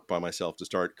the work by myself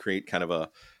to create kind of a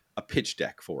pitch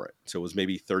deck for it. So it was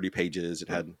maybe 30 pages. It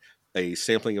had a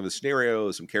sampling of the scenario,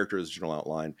 some characters, general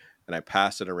outline, and I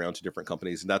passed it around to different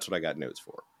companies, and that's what I got notes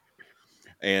for.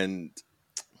 And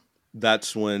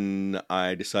that's when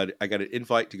I decided I got an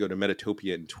invite to go to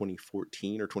Metatopia in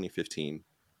 2014 or 2015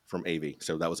 from AV.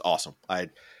 So that was awesome. I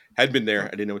had been there. I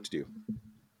didn't know what to do.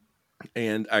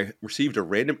 And I received a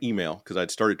random email because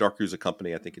I'd started Dark Cruise, a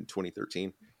company, I think in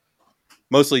 2013.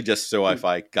 Mostly just so if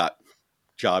I got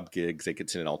job gigs, they could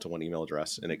send it all to one email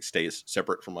address and it stays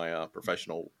separate from my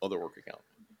professional other work account.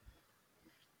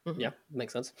 Yeah,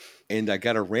 makes sense. And I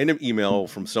got a random email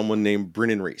from someone named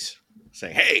Brennan Reese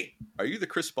saying, "Hey, are you the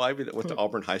Chris Spivey that went to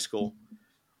Auburn High School?"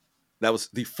 That was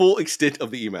the full extent of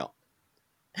the email.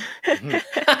 To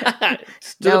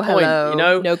the point,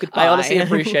 hello, no goodbye. I honestly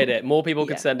appreciate it. More people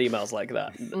could Yeah. send emails like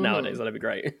that nowadays. That'd be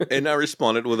great. And I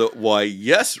responded with a, "Why,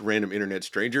 yes, random internet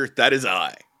stranger, that is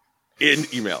I," in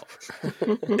email.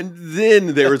 And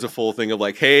then there was a full thing of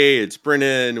like, "Hey, it's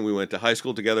Brennan. We went to high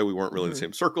school together. We weren't really in the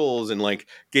same circles," and like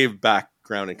gave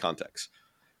background and context.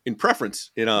 In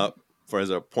preference, as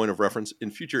a point of reference,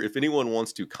 in future, if anyone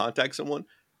wants to contact someone,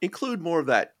 include more of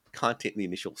that content in the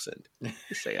initial send.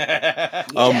 Just say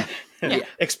it.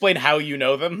 Explain how you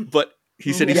know them. But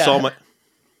he said he saw my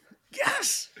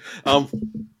yes.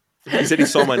 He said he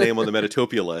saw my name on the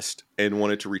Metatopia list and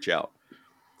wanted to reach out.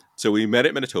 So we met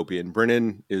at Metatopia, and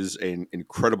Brennan is an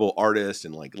incredible artist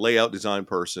and like layout design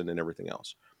person and everything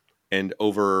else. And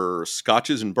over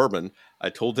scotches and bourbon, I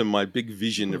told him my big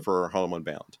vision for Harlem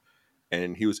Unbound,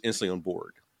 and he was instantly on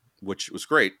board, which was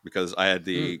great because I had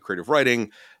the creative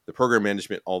writing, the program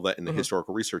management, all that in the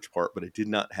historical research part, but I did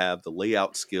not have the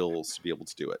layout skills to be able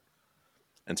to do it.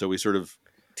 And so we sort of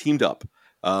teamed up,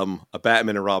 a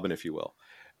Batman and Robin, if you will,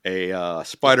 a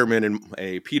Spider-Man and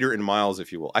a Peter and Miles,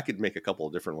 if you will. I could make a couple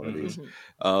of different one of these.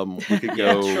 We could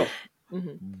go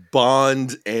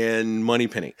Bond and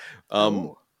Moneypenny.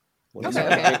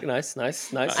 Okay. Nice.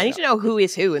 I need to know who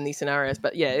is who in these scenarios,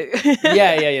 but yeah.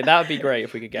 Yeah. That would be great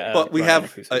if we could get. But we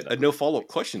have a no follow-up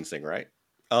questions thing, right?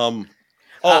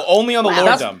 Only on the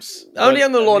lore dumps. Only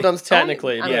on the lore dumps,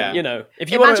 technically. I mean, Yeah, you know,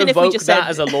 if you want to Imagine if we invoke just that said-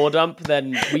 as a lore dump,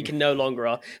 then we can no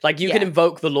longer like you can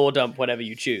invoke the lore dump whenever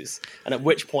you choose, and at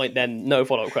which point then no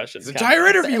follow-up questions. The count. entire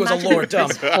interview was a Imagine lore if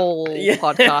dump. this whole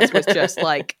podcast was just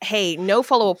like, hey, no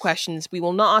follow-up questions. We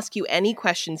will not ask you any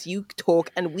questions. You talk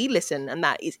and we listen, and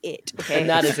that is it. Okay, And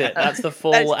that is it. That's the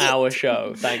full That's it. hour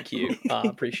show. Thank you.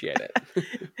 Appreciate it.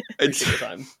 Appreciate your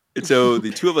time. And so the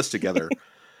two of us together,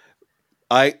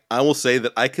 I will say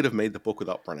that I could have made the book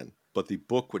without Brennan, but the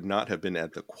book would not have been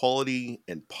at the quality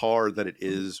and par that it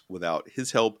is without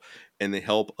his help and the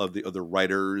help of the other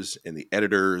writers and the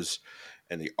editors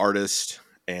and the artists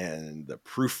and the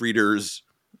proofreaders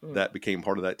that became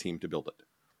part of that team to build it.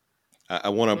 I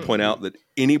want to point out that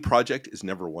any project is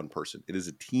never one person. It is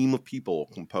a team of people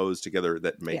composed together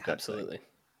that make that Absolutely.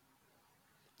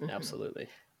 Absolutely.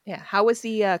 Yeah. How was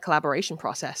the collaboration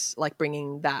process, like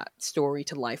bringing that story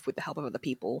to life with the help of other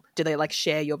people? Do they like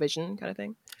share your vision, kind of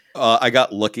thing? I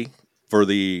got lucky for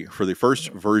the first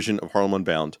version of Harlem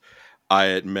Unbound. I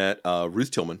had met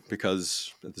Ruth Tillman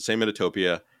because at the same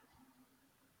Metatopia,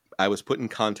 I was put in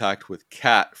contact with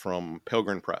Kat from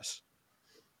Pelgrim Press,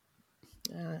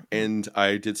 and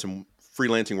I did some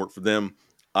freelancing work for them.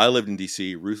 I lived in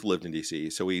DC. Ruth lived in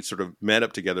DC. So we sort of met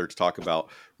up together to talk about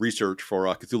research for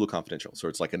Cthulhu Confidential. So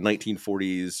it's like a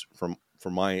 1940s, from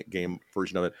my game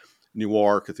version of it,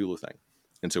 noir Cthulhu thing.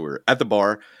 And so we were at the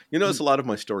bar. You notice a lot of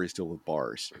my stories deal with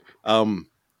bars. I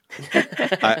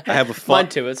have a Mine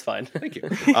too. It's fine. Thank you.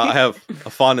 I have a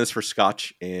fondness for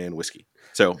scotch and whiskey.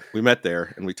 So we met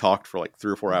there and we talked for like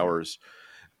 3 or 4 hours.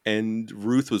 And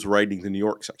Ruth was writing the New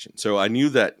York section. So I knew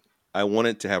that I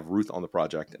wanted to have Ruth on the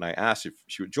project, and I asked if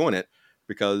she would join it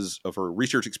because of her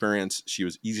research experience. She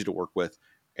was easy to work with,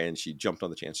 and she jumped on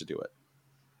the chance to do it.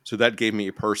 So that gave me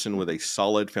a person with a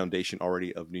solid foundation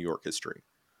already of New York history,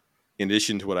 in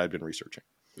addition to what I'd been researching.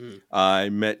 I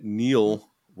met Neil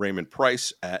Raymond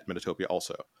Price at Metatopia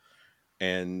also,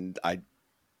 and I'm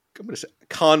going to say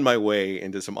con my way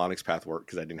into some Onyx Path work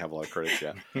because I didn't have a lot of credits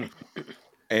yet.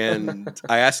 And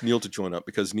I asked Neil to join up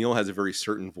because Neil has a very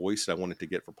certain voice that I wanted to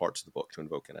get for parts of the book to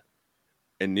invoke in it.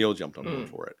 And Neil jumped on board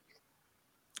for it.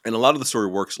 And a lot of the story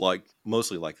works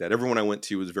mostly like that. Everyone I went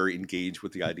to was very engaged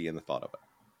with the idea and the thought of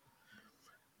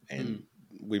it. And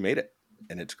we made it.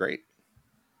 And it's great.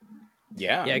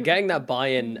 Yeah, getting that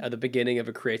buy-in at the beginning of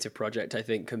a creative project, I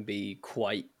think, can be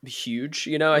quite huge.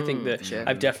 You know, I think that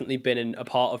I've definitely been in a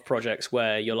part of projects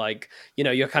where you're like, you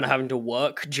know, you're kind of having to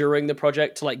work during the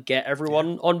project to like get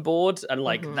everyone on board. And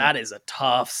like, that is a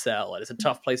tough sell. And it's a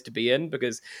tough place to be in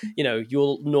because, you know,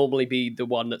 you'll normally be the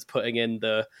one that's putting in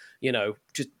the, you know,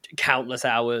 just countless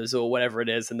hours or whatever it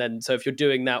is. And then, so if you're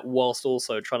doing that whilst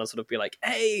also trying to sort of be like,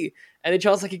 hey, any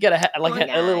chance I could get a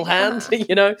little hand,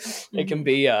 you know, it can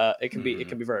be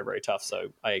very, very tough.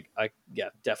 So I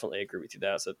definitely agree with you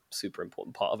there. It's a super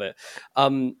important part of it.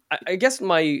 I guess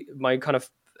my kind of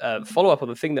follow up on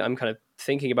the thing that I'm kind of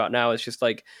thinking about now is just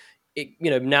like,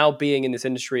 now being in this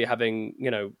industry, having,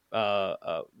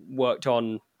 worked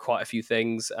on quite a few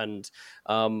things, and,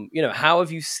 how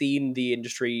have you seen the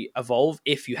industry evolve?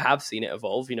 If you have seen it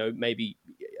evolve, maybe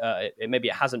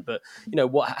it hasn't, but,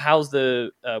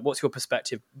 what's your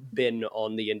perspective been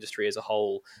on the industry as a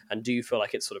whole? And do you feel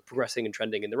like it's sort of progressing and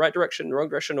trending in the right direction, the wrong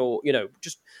direction, or,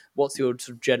 just what's your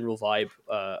sort of general vibe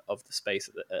of the space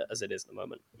as it is at the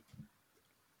moment?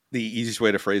 The easiest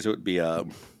way to phrase it would be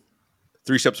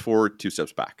 3 steps forward, 2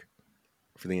 steps back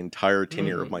for the entire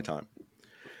tenure of my time.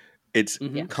 It's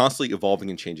constantly evolving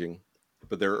and changing,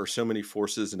 but there are so many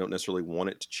forces that don't necessarily want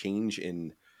it to change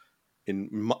in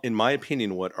my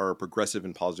opinion, what are progressive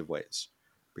and positive ways,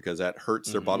 because that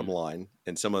hurts their bottom line.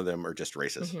 And some of them are just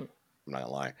racist. I'm not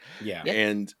gonna lie. Yeah.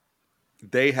 And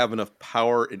they have enough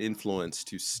power and influence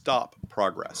to stop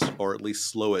progress, or at least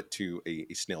slow it to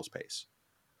a snail's pace.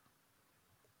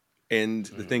 And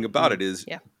the thing about it is,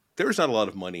 there's not a lot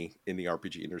of money in the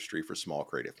RPG industry for small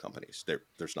creative companies.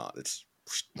 There's not. It's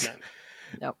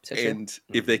no, so and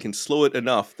if they can slow it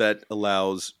enough, that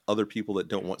allows other people that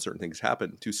don't want certain things to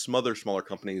happen to smother smaller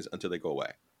companies until they go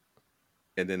away.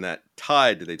 And then that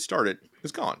tide that they'd started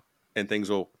is gone, and things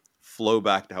will flow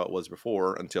back to how it was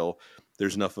before until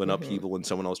there's enough of an upheaval when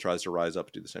someone else tries to rise up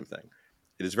and do the same thing.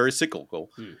 It is very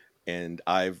cyclical, and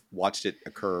I've watched it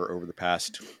occur over the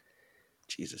past.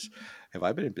 Jesus, have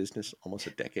I been in business almost a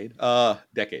decade?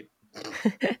 Decade.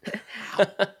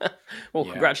 Well,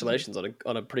 congratulations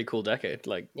on a pretty cool decade.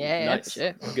 Like, nice.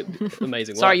 Sure. Good,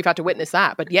 amazing work. Sorry you've had to witness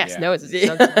that, but yes, no, it's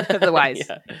otherwise.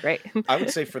 Great. I would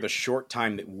say for the short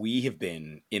time that we have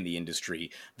been in the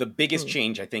industry, the biggest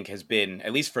change I think has been,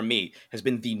 at least for me, has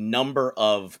been the number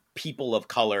of people of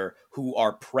color who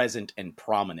are present and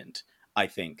prominent, I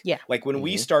think. Yeah. Like when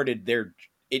we started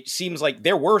it seems like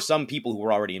there were some people who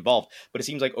were already involved, but it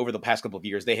seems like over the past couple of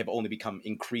years, they have only become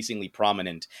increasingly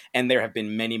prominent. And there have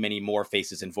been many, many more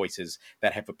faces and voices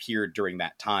that have appeared during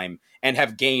that time and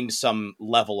have gained some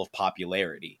level of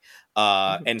popularity.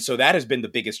 And so that has been the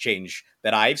biggest change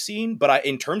that I've seen. But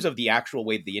in terms of the actual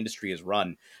way the industry is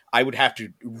run, I would have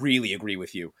to really agree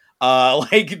with you.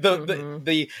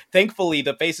 The thankfully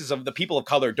the faces of the people of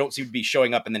color don't seem to be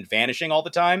showing up and then vanishing all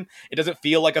the time. It doesn't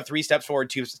feel like a 3 steps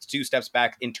forward, two steps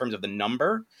back in terms of the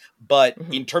number, but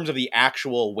in terms of the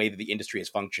actual way that the industry is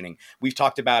functioning. We've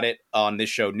talked about it on this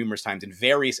show numerous times in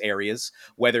various areas,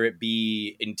 whether it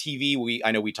be in TV.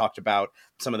 I know we talked about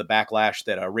some of the backlash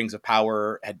that Rings of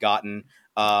Power had gotten.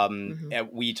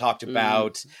 We talked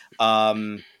about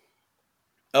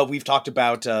we've talked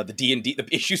about the D&D, the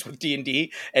issues with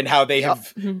D&D, and how they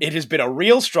have. It has been a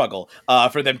real struggle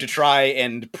for them to try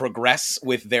and progress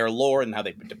with their lore and how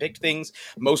they depict things.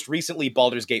 Most recently,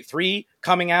 Baldur's Gate 3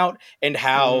 coming out, and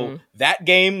how that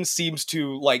game seems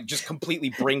to like just completely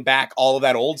bring back all of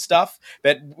that old stuff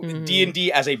that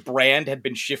D&D as a brand had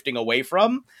been shifting away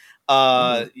from.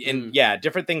 And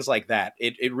different things like that.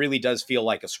 It really does feel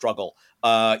like a struggle,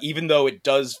 even though it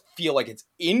does feel like it's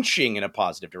inching in a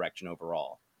positive direction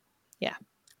overall. Yeah.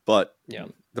 But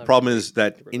the problem is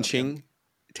that inching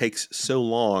takes so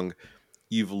long,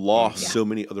 you've lost so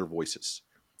many other voices.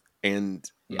 And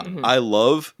I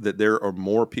love that there are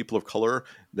more people of color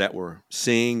that were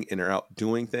seeing and are out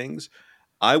doing things.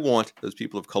 I want those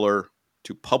people of color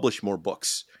to publish more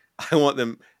books. I want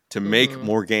them to make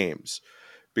more games.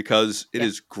 Because it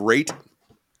is great.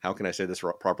 How can I say this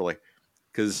properly?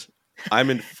 Because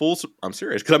I'm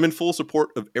serious. Because I'm in full support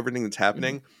of everything that's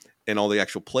happening and all the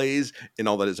actual plays and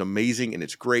all that is amazing and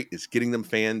it's great. It's getting them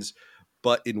fans.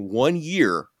 But in 1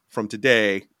 year from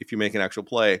today, if you make an actual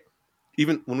play,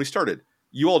 even when we started,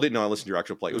 you all didn't know I listened to your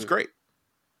actual play. It was great.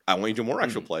 I want you to do more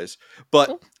actual plays.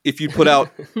 But if you put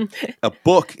out a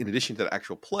book in addition to the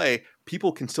actual play,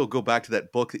 people can still go back to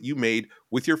that book that you made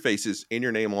with your faces and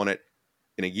your name on it.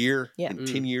 In a year, in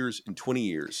 10 years, in 20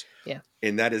 years. Yeah.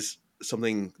 And that is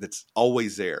something that's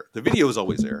always there. The video is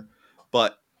always there,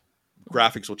 but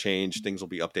graphics will change, things will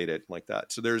be updated like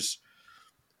that. So there's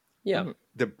the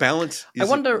balance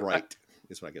isn't right.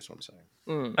 is what I guess what I'm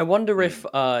saying. I wonder if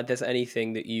there's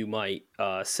anything that you might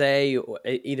say, or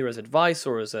either as advice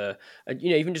or as a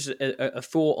even just a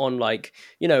thought on, like,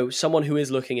 someone who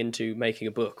is looking into making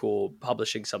a book or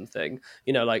publishing something,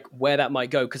 like where that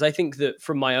might go. Because I think that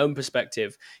from my own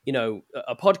perspective,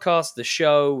 a podcast, the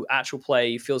show, actual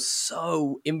play feels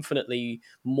so infinitely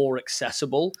more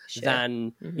accessible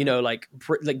than like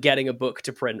getting a book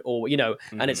to print, or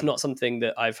and it's not something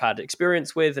that I've had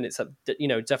experience with, and it's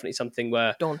definitely something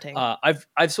where Daunting.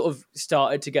 I've sort of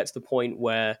started to get to the point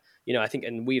where I think,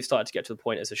 and we've started to get to the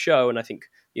point as a show, and I think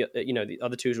the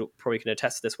other two probably can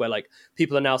attest to this, where like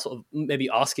people are now sort of maybe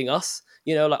asking us,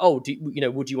 like, oh,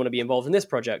 would you want to be involved in this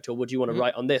project, or would you want to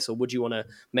write on this, or would you want to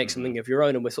make something of your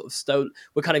own? And we're sort of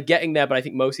we're kind of getting there, but I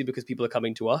think mostly because people are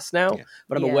coming to us now.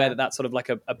 But I'm aware that that's sort of like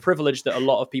a privilege that a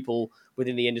lot of people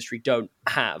within the industry don't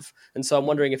have. And so I'm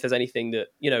wondering if there's anything that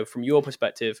from your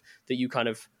perspective that you kind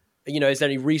of is there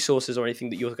any resources or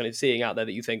anything that you're kind of seeing out there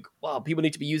that you think, wow, people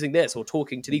need to be using this, or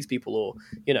talking to these people, or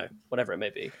whatever it may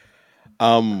be?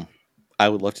 I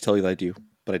would love to tell you that I do,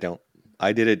 but I don't.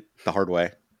 I did it the hard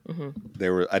way.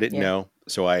 I didn't know,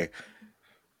 so I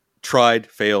tried,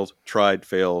 failed,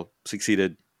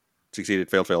 succeeded,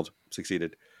 failed,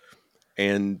 succeeded,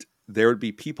 and there would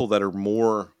be people that are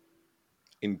more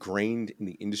ingrained in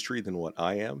the industry than what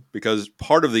I am, because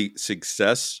part of the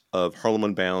success of Harlem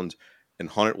Unbound and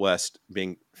Haunted West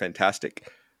being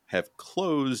fantastic have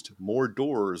closed more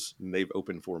doors than they've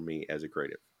opened for me as a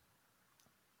creative.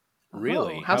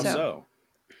 Really? How How so? so?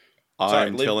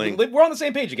 I'm Sorry, telling. we're on the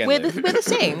same page again. We're Liv. the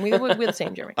same. We're the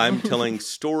same, Jeremy. I'm telling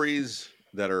stories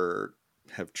that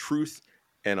have truth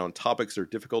and on topics that are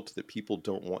difficult that people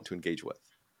don't want to engage with.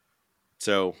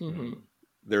 So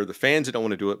they're the fans that don't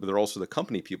want to do it, but they're also the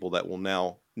company people that will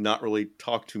now not really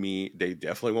talk to me. They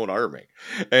definitely won't hire me,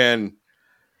 and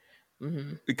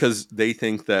because they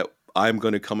think that I'm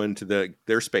going to come into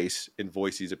their space and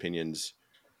voice these opinions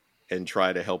and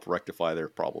try to help rectify their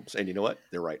problems. And you know what?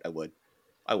 They're right. I would.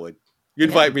 You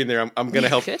invite me in there. I'm going to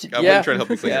help. I'm going to try to help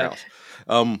you clean your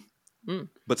house.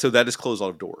 But so that has closed a lot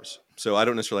of doors. So I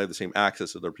don't necessarily have the same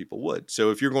access that other people would.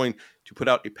 So if you're going to put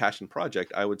out a passion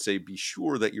project, I would say be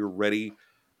sure that you're ready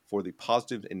for the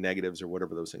positives and negatives or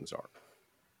whatever those things are.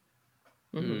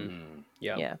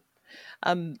 Yeah.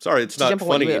 Sorry, it's to not jump on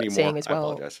what funny you were anymore. saying as I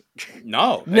well. apologize.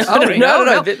 No,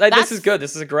 No. This That's- is good.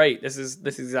 This is great. This is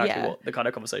exactly what the kind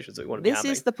of conversations that we want to be This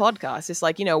having. is the podcast. It's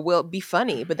like, we'll be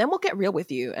funny, but then we'll get real with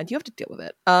you, and you have to deal with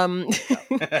it. And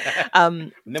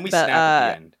then we but, snap at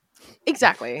the end.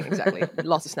 Exactly.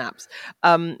 Lots of snaps.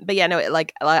 But yeah, no,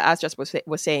 like as Jess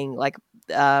was saying, like,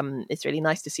 it's really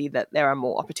nice to see that there are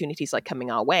more opportunities like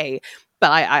coming our way.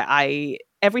 But I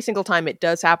every single time it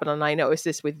does happen, and I notice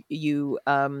this with you,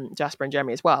 Jasper and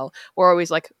Jeremy as well, we're always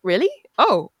like, really?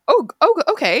 Oh,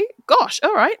 okay, gosh,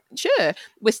 all right, sure.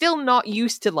 We're still not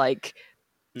used to, like,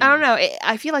 I don't know.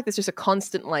 I feel like there's just a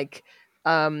constant, like,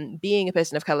 being a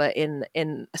person of color in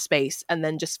a space, and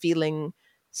then just feeling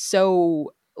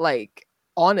so, like,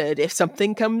 honored if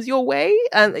something comes your way,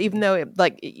 and even though it,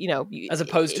 like, as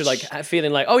opposed to like feeling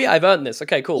like, oh yeah, I've earned this.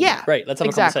 Okay, cool, Yeah, great, let's have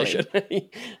exactly. a conversation.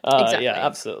 Exactly. Yeah,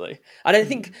 absolutely. And I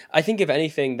think if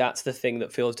anything, that's the thing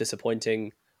that feels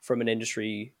disappointing from an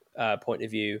industry point of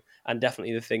view, and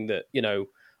definitely the thing that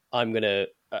I'm gonna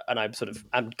and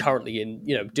I'm currently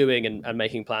in doing and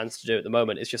making plans to do at the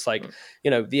moment. It's just like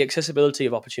the accessibility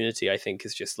of opportunity, I think,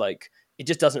 is just like, it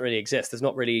just doesn't really exist. There's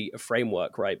not really a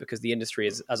framework, right? Because the industry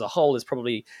as a whole is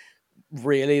probably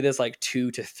really, there's like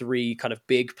 2 to 3 kind of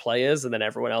big players, and then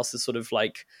everyone else is sort of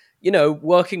like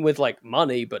working with like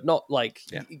money, but not like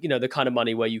the kind of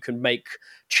money where you can make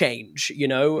change,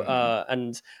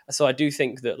 and so I do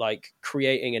think that like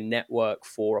creating a network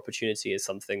for opportunity is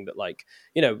something that like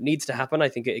needs to happen. I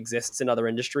think it exists in other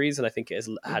industries, and I think it has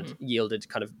had yielded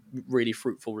kind of really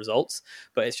fruitful results,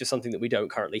 but it's just something that we don't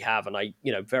currently have. And I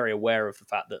very aware of the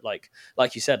fact that like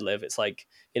you said, Liv, it's like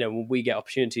when we get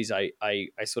opportunities, I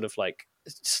sort of like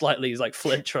slightly like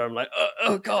flinch, or I'm like,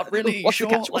 oh god, really? What's the sure?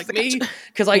 catch? Like What's the me?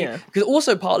 catch? Because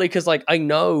also partly because like I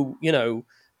know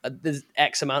there's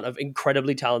X amount of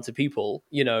incredibly talented people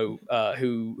who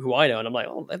I know, and I'm like,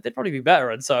 oh, they'd probably be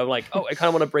better, and so I'm like, oh, I kind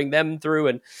of want to bring them through.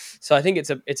 And so I think it's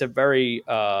a very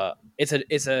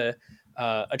it's a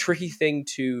tricky thing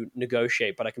to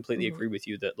negotiate, but I completely agree with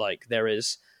you that like there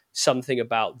is something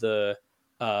about the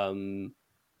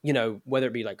whether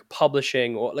it be like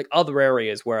publishing or like other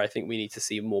areas where I think we need to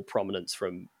see more prominence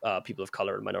from people of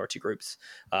color and minority groups.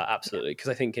 Absolutely. Because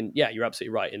I think you're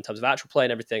absolutely right in terms of actual play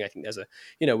and everything. I think there's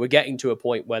we're getting to a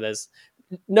point where there's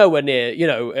nowhere near,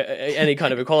 any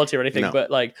kind of equality or anything, No. but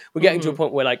like we're getting to a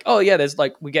point where like, oh yeah, there's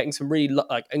like, we're getting some really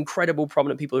like incredible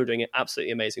prominent people who are doing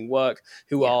absolutely amazing work,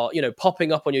 who are,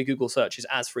 popping up on your Google searches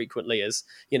as frequently as,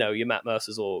 your Matt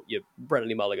Mercers or your Brennan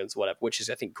Lee Mulligans or whatever, which is,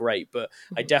 I think, great. But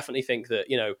I definitely think that,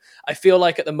 I feel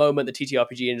like at the moment the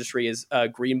TTRPG industry is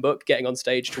Green Book getting on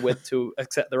stage to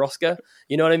accept their Oscar.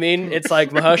 You know what I mean? It's like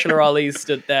Mahershala Ali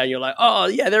stood there and you're like, oh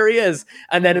yeah, there he is.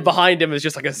 And then behind him is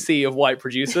just like a sea of white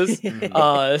producers.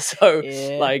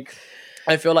 Like,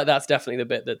 I feel like that's definitely the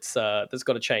bit that's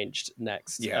got to change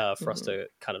next for us to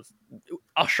kind of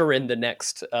usher in the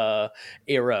next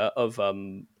era of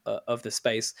the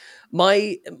space.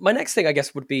 My next thing, I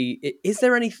guess, would be: is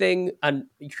there anything? And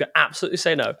you could absolutely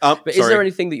say no, but is there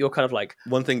anything that you're kind of like?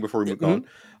 One thing before we move on,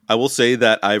 I will say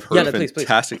that I've heard please.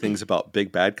 fantastic things about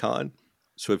Big Bad Con.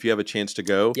 So if you have a chance to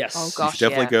go, yes, you should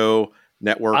definitely go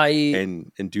network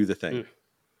and do the thing.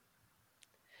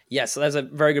 Yes, so that's a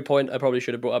very good point. I probably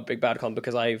should have brought up Big Bad Con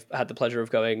because I've had the pleasure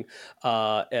of going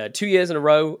 2 years in a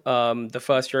row. The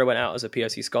first year I went out as a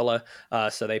POC scholar,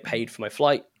 so they paid for my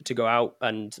flight to go out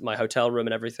and my hotel room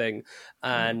and everything.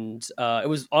 And it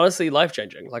was honestly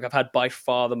life-changing. Like, I've had by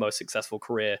far the most successful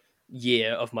career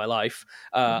year of my life,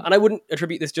 and I wouldn't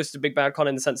attribute this just to Big Bad Con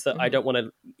in the sense that I don't want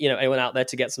to, anyone out there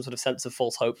to get some sort of sense of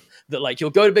false hope that like you'll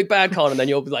go to Big Bad Con and then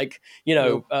you'll be like,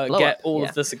 get all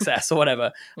of the success or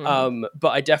whatever. But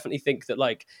I definitely think that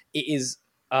like it is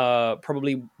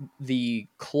probably the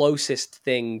closest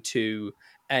thing to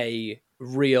a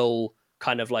real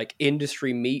kind of like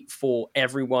industry meet for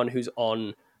everyone who's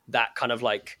on that kind of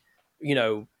like,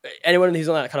 anyone who's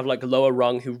on that kind of like lower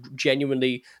rung who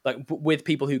genuinely like with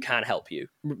people who can help you,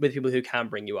 with people who can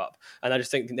bring you up. And I just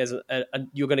think there's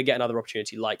you're going to get another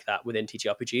opportunity like that within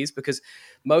TTRPGs, because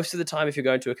most of the time if you're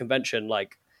going to a convention,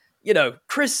 like,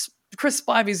 Chris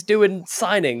Spivey's doing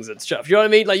signings and stuff. You know what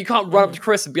I mean? Like, you can't run up to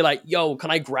Chris and be like, yo, can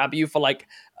I grab you for like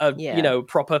a,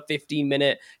 proper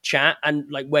 15-minute chat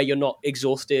and like where you're not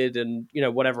exhausted and,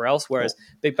 whatever else. Whereas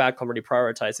Big Bad Con really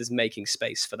prioritizes making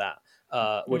space for that.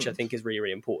 Which I think is really,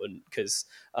 really important because,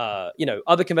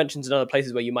 other conventions and other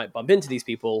places where you might bump into these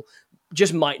people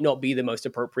just might not be the most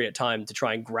appropriate time to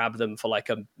try and grab them for like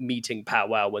a meeting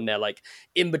powwow when they're like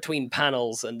in between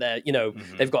panels and they're,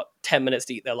 they've got 10 minutes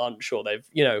to eat their lunch or they've,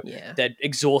 they're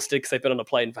exhausted because they've been on a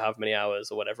plane for however many hours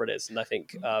or whatever it is. And I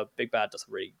think Big Bad does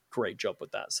a really great job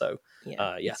with that. So,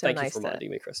 thank you for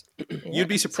reminding me, Chris. You'd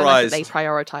be surprised. So nice that they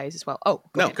prioritize as well. Oh,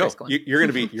 go. Chris, go on. You're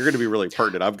gonna be really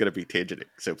pertinent. I'm gonna be tangenting.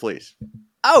 So please.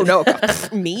 Oh no,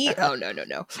 me? Oh no.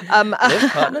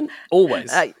 Liv Pertinent?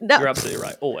 Always. No. You're absolutely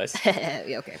right. Always.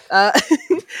 Okay.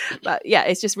 But yeah,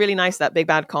 it's just really nice that Big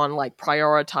Bad Con like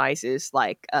prioritizes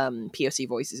like POC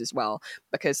voices as well,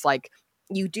 because like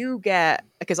you do get,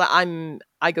 because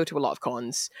I go to a lot of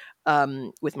cons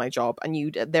with my job,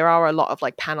 and there are a lot of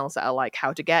like panels that are like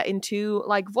how to get into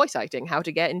like voice acting, how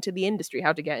to get into the industry,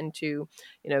 how to get into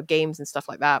games and stuff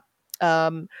like that.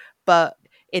 But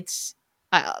it's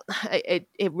it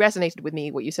resonated with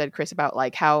me what you said, Chris, about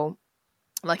like how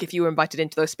like if you were invited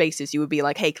into those spaces you would be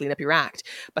like, hey, clean up your act,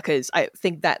 because I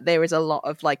think that there is a lot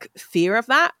of like fear of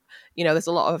that. There's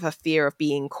a lot of a fear of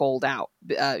being called out,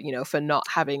 for not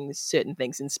having certain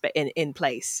things in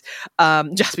place.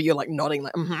 Jasper, you're like nodding,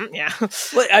 like, yeah.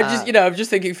 Well, I'm just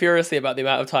thinking furiously about the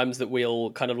amount of times that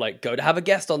we'll kind of like go to have a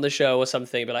guest on the show or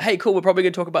something, be like, hey, cool, we're probably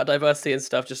going to talk about diversity and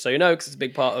stuff, just so you know, because it's a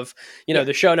big part of,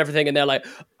 the show and everything. And they're like,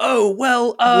 oh,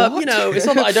 well, it's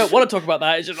not that I don't want to talk about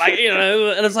that. It's just like,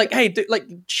 and it's like, hey, like,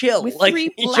 chill. With like,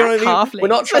 3 you know what I mean? We're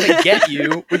not trying to get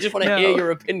you. We just want to hear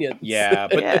your opinions. Yeah,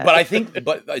 but I think,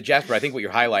 Jasper, I think what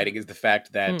you're highlighting is the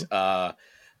fact that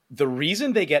the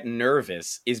reason they get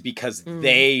nervous is because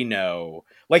they know,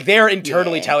 like they're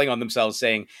internally telling on themselves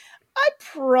saying, I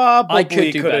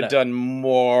probably could have done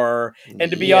more.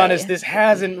 And to be honest, this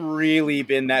hasn't really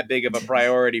been that big of a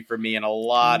priority for me in a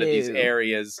lot of these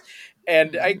areas.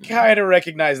 And I kind of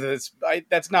recognize that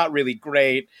that's not really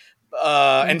great.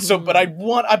 And so, but I'm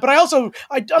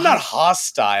not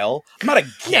hostile. I'm not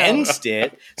against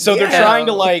it. So they're trying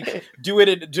to like do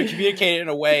it, to communicate it in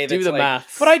a way that's do the like,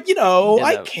 math. but I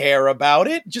care about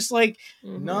it. Just like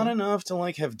not enough to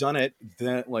like have done it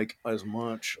that like as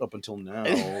much up until now.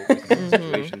 Like,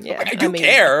 I do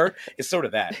care. It's sort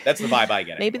of that. That's the vibe I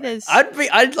get. Maybe anyway. there's.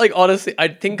 I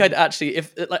think I'd actually,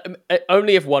 if like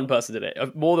only if one person did it,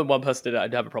 if more than one person did it,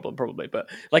 I'd have a problem probably. But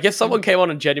like if someone came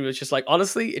on and genuinely was just like,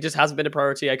 honestly, it just hasn't been a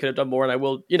priority. I could have done more, and I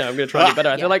will. I'm going to try to do better.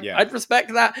 I feel like I'd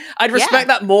respect that. I'd respect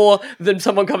that more than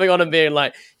someone coming on and being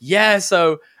like, yeah,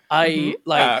 so I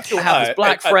have this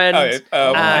black friend,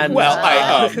 and I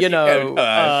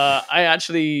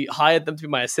actually hired them to be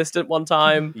my assistant one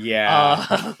time. Yeah.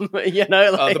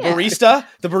 The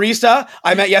barista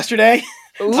I met yesterday.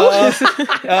 I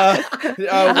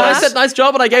said nice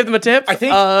job, and I gave them a tip. I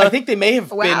think they may have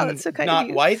been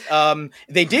not white.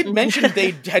 They did mention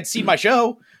they had seen my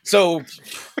show, so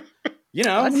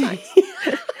That's nice.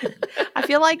 I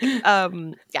feel like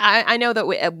I know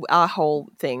that our whole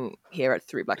thing here at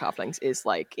Three Black Halflings is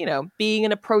like, being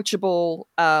an approachable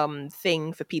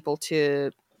thing for people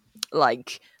to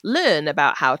like learn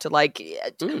about how to like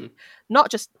not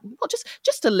just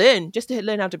to learn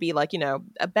how to be like, not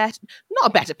a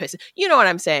better person. You know what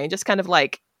I'm saying? Just kind of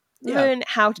like learn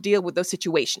how to deal with those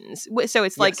situations. So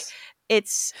it's like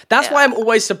that's why I'm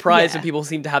always surprised when people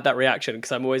seem to have that reaction,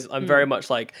 because I'm very much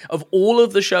like, of all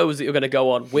of the shows that you're going to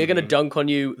go on, we're going to dunk on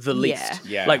you the least.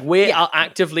 Like we are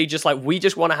actively just like, we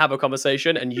just want to have a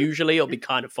conversation, and usually it'll be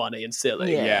kind of funny and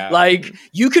silly. Like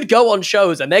you could go on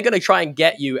shows and they're going to try and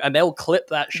get you, and they'll clip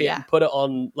that shit and put it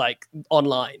on like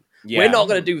online. We're not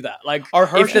going to do that. Like our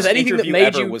if there's anything that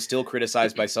made you was still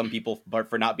criticized by some people, but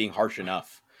for not being harsh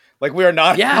enough. Like we are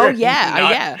not.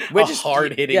 We're just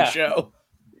hard hitting show.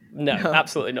 No,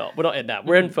 absolutely not. We're not in that.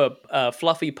 We're in for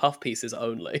fluffy puff pieces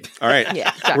only. All right.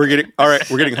 Exactly.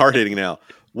 We're getting hard hitting now.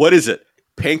 What is it?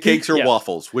 Pancakes or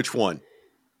waffles? Which one?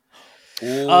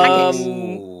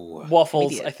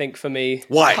 Waffles, I think, for me.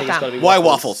 Why? Why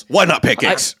waffles? Why not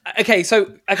pancakes? Because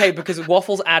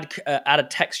waffles add a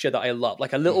texture that I love,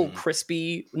 like a little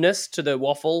crispiness to the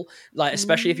waffle, like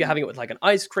especially if you're having it with like an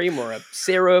ice cream or a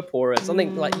syrup or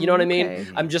something like, you know what I mean? Okay.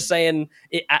 I'm just saying,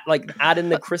 adding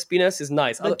the crispiness is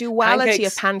nice. The duality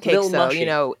of pancakes, though, mushy.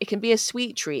 It can be a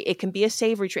sweet treat, it can be a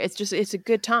savory treat. It's a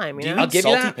good time. Do you eat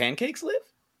salty pancakes, Liv?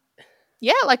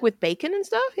 Yeah, like with bacon and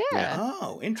stuff. Yeah.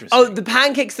 Oh, interesting. Oh, the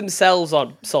pancakes themselves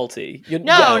aren't salty.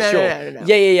 No.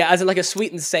 Yeah. As in like a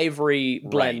sweet and savory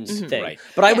blend thing. Right.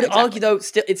 But I would argue though,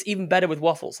 still it's even better with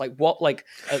waffles. Like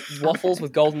waffles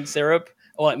with golden syrup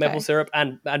or like maple syrup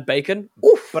and bacon.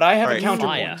 Oof. But I have a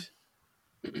counterpoint.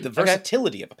 The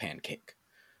versatility of a pancake.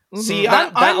 See,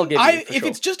 if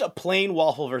it's just a plain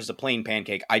waffle versus a plain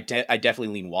pancake, I definitely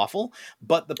lean waffle.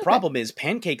 But the problem is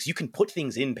pancakes, you can put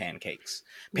things in pancakes.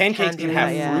 Pancakes can have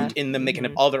fruit in them. They can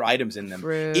have other items in them.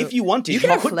 If you want to, you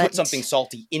could put something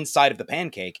salty inside of the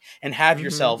pancake and have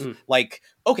yourself like,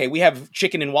 okay, we have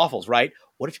chicken and waffles, right?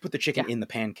 What if you put the chicken in the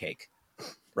pancake?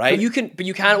 Right, but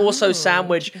you can also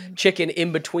sandwich chicken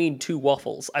in between two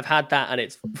waffles. I've had that, and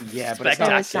it's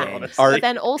spectacular. But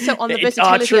then also on the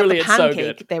versatility of the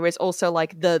pancake, there is also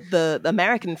like the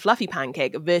American fluffy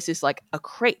pancake versus like a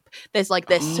crepe. There's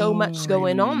so much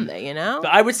going on there,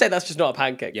 But I would say that's just not a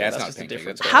pancake. Yeah, that's not just a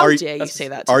difference. How dare you say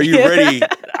that? Are you ready?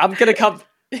 I'm gonna come.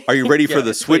 Are you ready for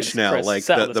the switch now? Chris, like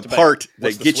the part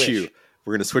that gets you.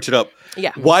 We're going to switch it up.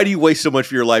 Yeah. Why do you waste so much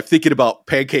of your life thinking about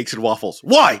pancakes and waffles?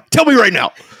 Why? Tell me right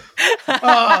now.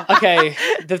 Okay,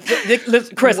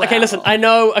 Chris. Wow. Okay, listen. I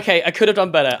know. Okay, I could have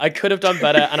done better.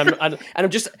 And I'm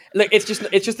just like it's just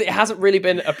that it hasn't really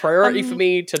been a priority for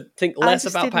me to think less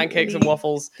about pancakes and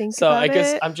waffles. So I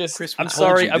guess I'm just. Chris, I'm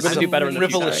sorry. I'm going to do better in the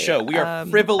frivolous show. We are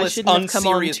frivolous,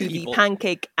 unserious people. The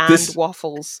pancake and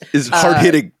waffles is hard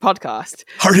hitting podcast.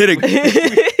 Hard hitting.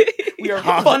 We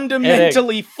are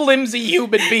fundamentally flimsy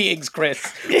human beings,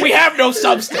 Chris. We have no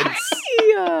substance.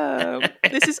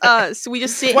 This is us. We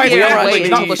just sit here and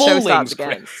wait until the show starts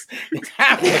again. It's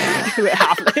happening.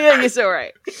 It's all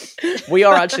right. We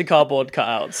are actually cardboard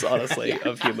cutouts, honestly,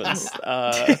 of humans.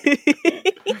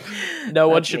 No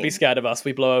one should be scared of us.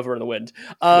 We blow over in the wind.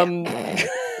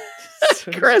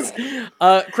 Chris,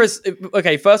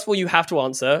 okay, first of all, you have to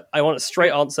answer. I want a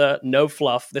straight answer, no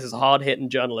fluff. This is hard-hitting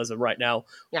journalism right now.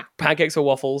 Yeah. Pancakes or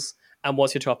waffles, and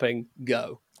what's your topping?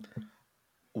 Go.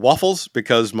 Waffles,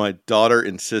 because my daughter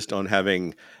insists on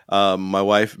having my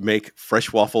wife make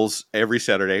fresh waffles every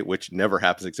Saturday, which never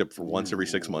happens except for once every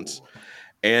 6 months.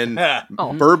 And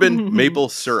bourbon maple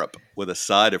syrup with a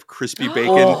side of crispy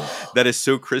bacon that is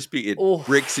so crispy it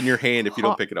breaks in your hand if you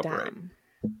don't pick it up right.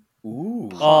 Ooh.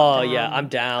 Oh yeah, I'm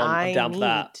down. I'm down for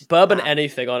that. Bourbon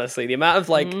anything, honestly. The amount of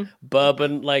like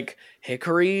bourbon, like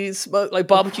hickory smoke, like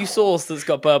barbecue sauce that's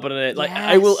got bourbon in it. Like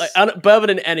I will bourbon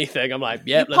in anything. I'm like,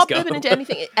 yep, let's go. Pop bourbon into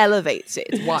anything, it elevates it.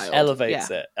 It's wild. Elevates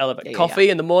it.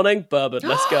 Coffee in the morning, bourbon.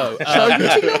 Let's go.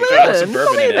 Some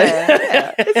bourbon in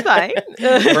it. It's fine.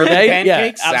 Bourbon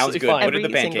pancakes sounds good. Fine. Put it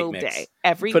in the pancake mix.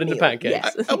 Put it in the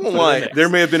pancakes. Yes. I won't lie. There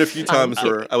may have been a few times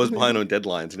where I was behind on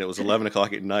deadlines and it was 11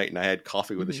 o'clock at night and I had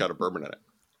coffee with a shot of bourbon in it.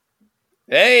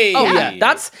 Hey. Oh yeah,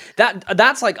 that's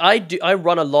like I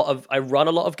run a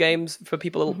lot of games for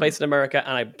people based in America,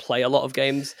 and I play a lot of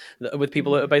games with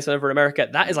people that are based over in America.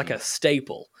 That is like a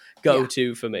staple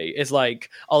go-to for me. It's like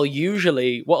what I'll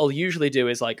usually do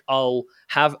is like I'll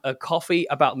have a coffee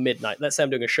about midnight. Let's say I'm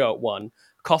doing a show at 1.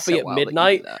 Coffee at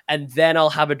midnight, and then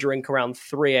I'll have a drink around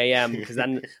 3 a.m. because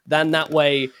then that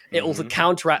way it will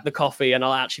counteract the coffee, and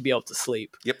I'll actually be able to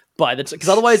sleep. Yep. Because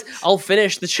otherwise I'll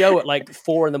finish the show at like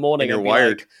 4 a.m. And you're and be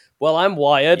wired. like, well, I'm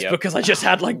wired Yep. because I just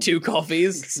had like 2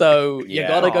 coffees, so you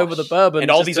gotta go with the bourbon And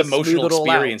all just these to emotional smooth it all out.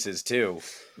 experiences too.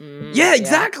 Yeah,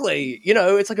 exactly. You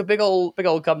know, it's like a big old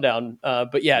come down.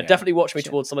 But yeah, definitely watch me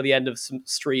towards some of the end of some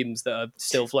streams that are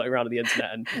still floating around on the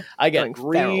internet, and I get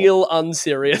real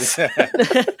unserious.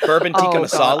 Bourbon tikka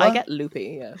masala. I get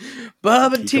loopy. Yeah.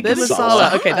 Bourbon tikka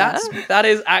masala. Okay, that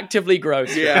is actively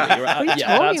gross. Yeah. What are you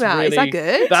talking about? Is that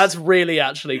good? That's really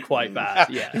actually quite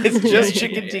bad. Yeah. It's just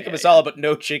chicken tikka masala, but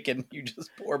no chicken. You just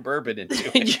pour bourbon into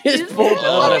You it. just pour bourbon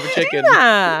over chicken.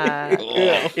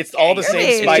 It's all the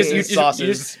same spices, You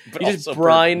sauces, but just also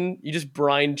brine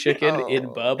chicken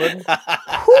in bourbon.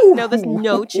 No, there's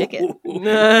no chicken.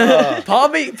 Part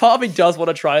of me does want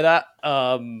to try that,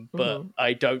 but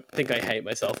I don't think I hate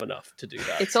myself enough to do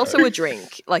that. It's also a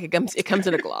drink. Like it comes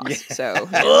in a glass. So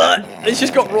It's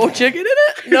just got raw chicken in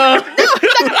it. No,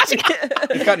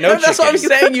 It's got no chicken. that's what I'm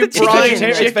saying. You It's brine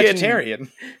vegetarian. chicken.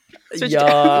 It's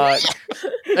vegetarian. Yuck.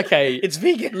 Okay, It's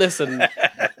vegan. Listen,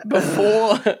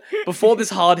 before this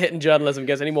hard-hitting journalism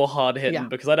gets any more hard-hitting,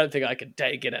 because I don't think I can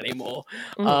take it anymore.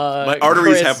 My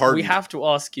arteries Chris, have hardened. We have to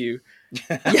ask you.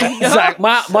 Zach,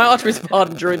 my arteries have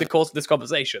hardened during the course of this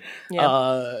conversation.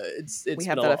 Yeah. It's we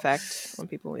have been a that lot. effect on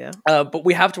people. Yeah. But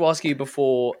we have to ask you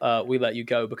before we let you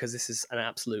go, because this is an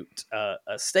absolute a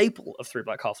staple of Three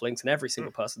Black Halflings, and every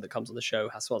single person that comes on the show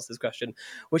has to answer this question,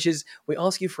 which is we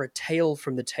ask you for a tale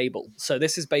from the table. So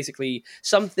this is basically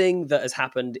something that has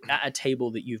happened at a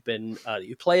table that you've been that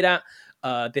you played at.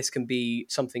 This can be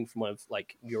something from one of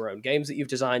like your own games that you've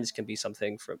designed. This can be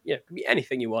something from it can be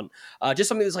anything you want. Just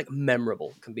something that's like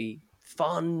memorable. It can be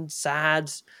fun, sad,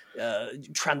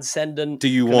 transcendent. Do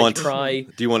you can make want cry.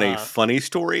 Do you want a funny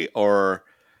story or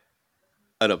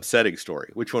an upsetting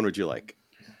story? Which one would you like?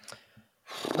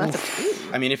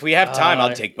 I mean, if we have time,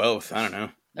 I'll take both. I don't know.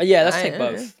 Yeah, let's take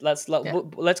both. Let's go.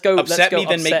 Upset me,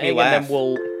 then make me laugh.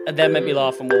 And then make me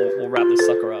laugh, and we'll wrap this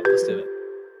sucker up. Let's do it.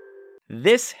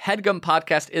 This HeadGum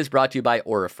podcast is brought to you by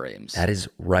Aura Frames. That is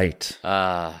right.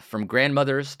 From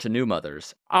grandmothers to new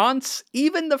mothers, aunts,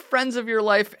 even the friends of your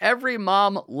life, every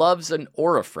mom loves an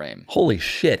Aura frame. Holy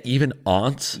shit, even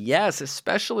aunts? Yes,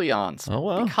 especially aunts. Oh,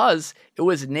 wow. Because it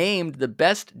was named the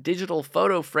best digital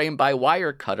photo frame by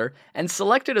Wirecutter and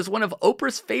selected as one of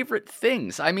Oprah's favorite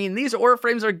things. I mean, these Aura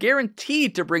frames are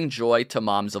guaranteed to bring joy to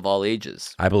moms of all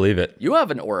ages. I believe it. You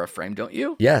have an Aura frame, don't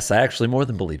you? Yes, I actually more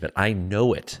than believe it. I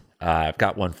know it. I've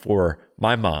got one for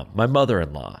my mom, my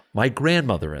mother-in-law, my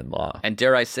grandmother-in-law. And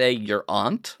dare I say, your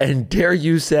aunt? And dare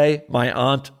you say, my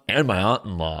aunt and my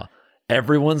aunt-in-law.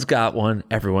 Everyone's got one.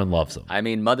 Everyone loves them. I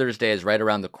mean, Mother's Day is right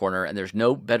around the corner, and there's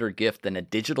no better gift than a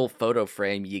digital photo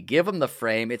frame. You give them the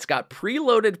frame. It's got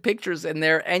preloaded pictures in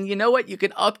there, and you know what? You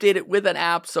can update it with an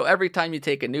app, so every time you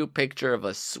take a new picture of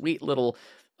a sweet little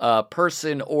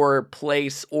person or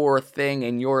place or thing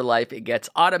in your life, it gets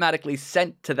automatically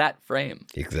sent to that frame.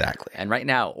 Exactly. And right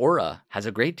now, Aura has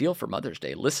a great deal for Mother's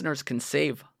Day. Listeners can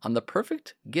save on the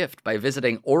perfect gift by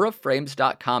visiting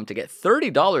auraframes.com to get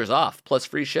 $30 off plus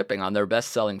free shipping on their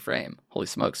best-selling frame. Holy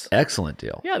smokes. Excellent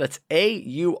deal. Yeah, that's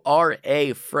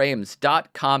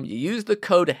auraframes.com. You use the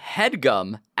code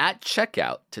HEADGUM at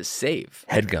checkout to save.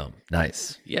 Headgum.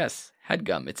 Nice. Yes.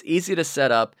 HeadGum. It's easy to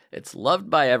set up. It's loved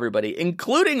by everybody,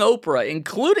 including Oprah,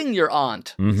 including your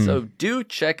aunt. Mm-hmm. So do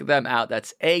check them out.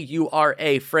 That's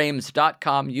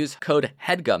auraframes.com. Use code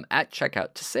HEADGUM at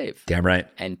checkout to save. Damn right.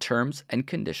 And terms and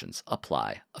conditions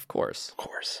apply, of course. Of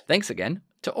course. Thanks again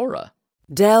to Aura.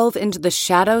 Delve into the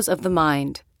shadows of the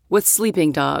mind with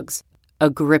Sleeping Dogs, a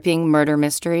gripping murder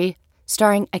mystery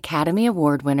starring Academy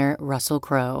Award winner Russell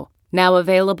Crowe. Now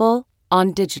available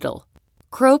on digital.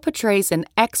 Crowe portrays an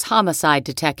ex-homicide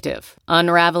detective,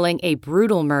 unraveling a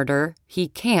brutal murder he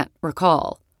can't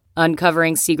recall.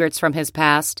 Uncovering secrets from his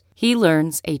past, he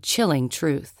learns a chilling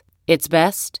truth. It's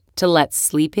best to let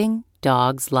sleeping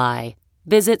dogs lie.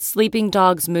 Visit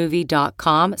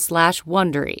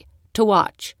sleepingdogsmovie.com/Wondery to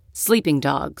watch Sleeping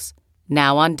Dogs,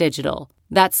 now on digital.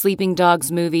 That's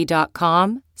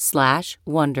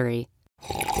sleepingdogsmovie.com/Wondery.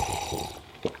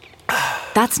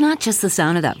 That's not just the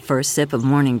sound of that first sip of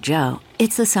Morning Joe.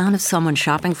 It's the sound of someone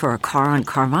shopping for a car on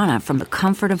Carvana from the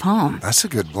comfort of home. That's a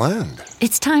good blend.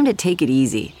 It's time to take it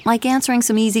easy, like answering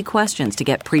some easy questions to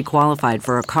get pre-qualified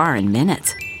for a car in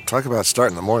minutes. Talk about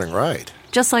starting the morning right.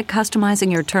 Just like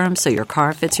customizing your terms so your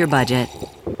car fits your budget.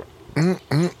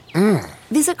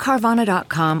 Visit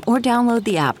Carvana.com or download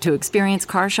the app to experience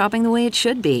car shopping the way it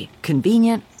should be.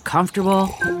 Convenient, comfortable.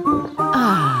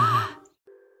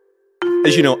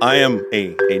 As you know, I am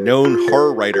a known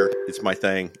horror writer. It's my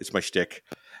thing. It's my shtick.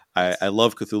 I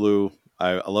love Cthulhu.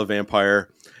 I love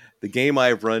Vampire. The game I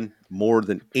have run more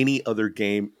than any other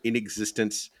game in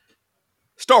existence,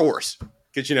 Star Wars.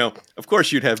 Because, of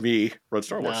course you'd have me run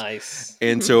Star Wars. Nice.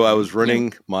 And so I was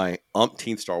running my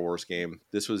umpteenth Star Wars game.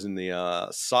 This was in the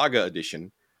Saga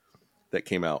edition that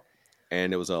came out.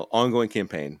 And it was an ongoing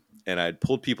campaign. And I had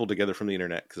pulled people together from the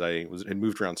internet because I had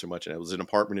moved around so much. And I was in an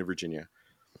apartment in Virginia.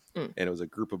 And it was a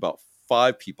group of about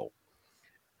 5 people.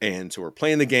 And so we're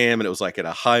playing the game, and it was like at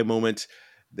a high moment.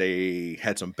 They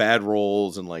had some bad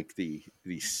rolls, and like the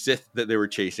Sith that they were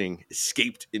chasing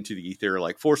escaped into the ether,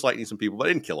 like force lightning some people, but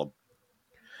I didn't kill them.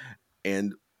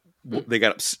 And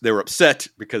they were upset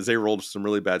because they rolled some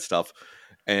really bad stuff.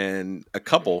 And a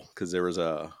couple, because there was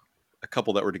a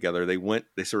couple that were together,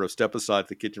 they sort of stepped aside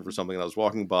the kitchen for something, and I was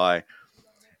walking by,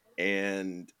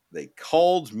 and they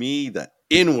called me the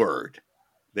N-word.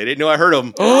 They didn't know I heard them.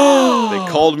 They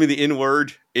called me the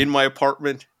N-word in my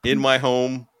apartment, in my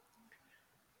home.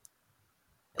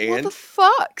 And what the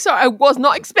fuck? Sorry, I was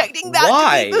not expecting that.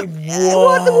 Why?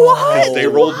 What? They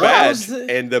rolled bad,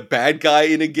 and the bad guy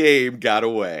in a game got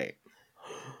away.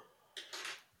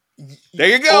 There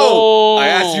you go. I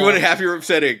asked you what happy or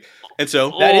upsetting. And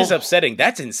so... That is upsetting.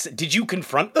 Did you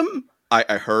confront them?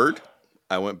 I heard.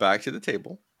 I went back to the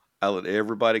table. I let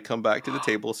everybody come back to the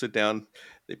table, sit down.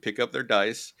 They pick up their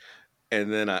dice,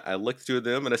 and then I looked through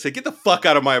them, and I said, "Get the fuck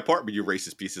out of my apartment, you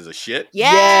racist pieces of shit!"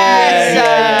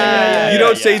 Yes. You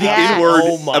don't say the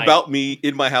N-word about me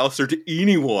in my house or to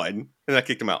anyone, and I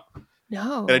kicked them out.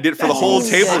 No, and I did it for the whole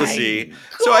table to see,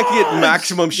 so I could get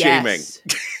maximum shaming.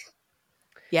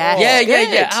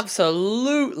 Yeah,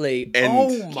 absolutely. And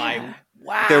oh my.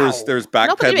 Wow. There was Not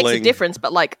that it makes a backpedaling. difference,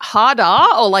 but like hard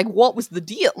R or like what was the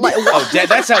deal? Like,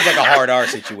 that sounds like a hard R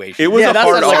situation. It was a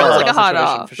hard R. Sounds like a hard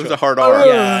R. It was a hard R.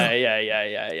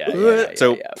 Yeah.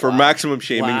 So for maximum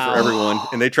shaming for everyone,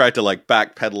 and they tried to like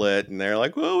backpedal it, and they're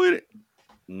like, "Well,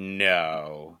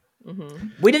 no."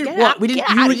 We didn't. What? We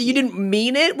didn't. You didn't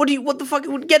mean it. What the fuck?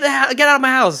 Get out of my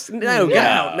house! No, get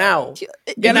out now.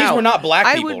 These were not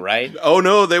black people, right? Oh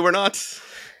no, they were not.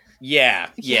 Yeah.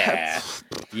 I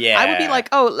would be like,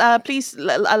 please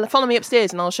follow me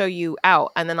upstairs, and I'll show you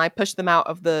out. And then I push them out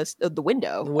of the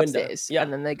window upstairs,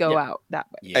 and then they go out that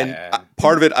way. Yeah. And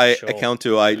part of it, I account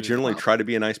to. I generally try to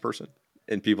be a nice person,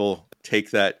 and people take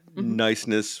that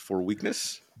niceness for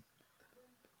weakness.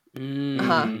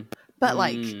 But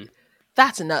like,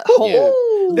 that's a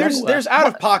whole. There's out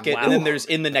of pocket, and then there's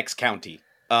in the next county.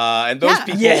 And those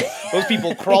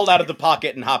people crawled out of the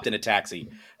pocket and hopped in a taxi.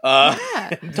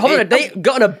 They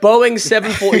got on a Boeing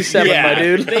 747, my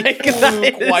dude.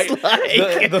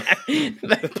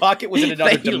 The pocket was in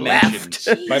another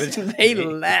dimension. By the time they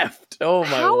left. Oh my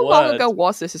How word. long ago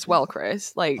was this as well,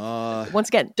 Chris? Like, once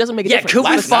again, doesn't make a difference. Could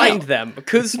we find them?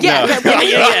 Because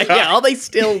are they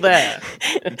still there?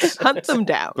 Hunt them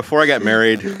down. Before I got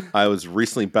married, I was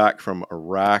recently back from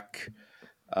Iraq.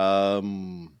 I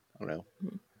don't know.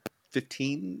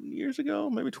 15 years ago,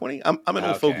 maybe 20. I'm an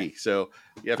old fogey, so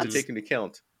you have to take into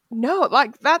account. No,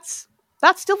 like that's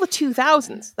still the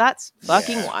 2000s. That's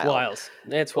fucking wild.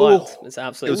 It's wild. It's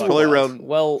absolutely. It was probably around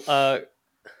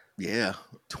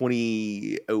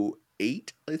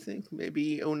 2008, I think,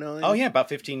 maybe 09. Oh yeah, about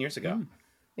 15 years ago.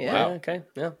 Yeah. Wow. Okay.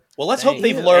 Yeah. Well, let's hope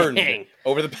they've learned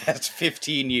over the past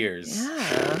 15 years.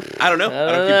 Yeah. I don't know.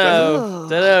 Don't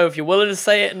know if you're willing to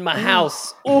say it in my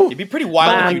house. Ooh, it'd be pretty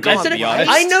wild if you did, to be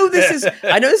honest. I know this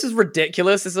is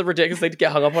ridiculous. This is a ridiculous thing to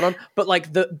get hung up on. But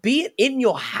like be it in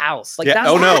your house, like that's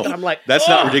that I'm like that's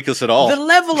not ridiculous at all. The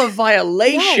level of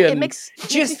violation. No, it makes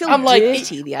me feel I'm like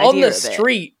dirty, the idea on the of it.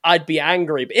 street, I'd be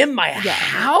angry, but in my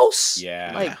house,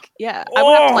 I would have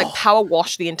to like power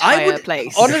wash the entire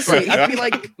place. Honestly,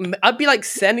 I'd be like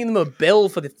sending them a bill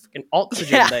for the fucking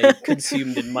oxygen they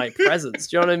consumed in my presence.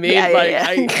 Do you know what I mean?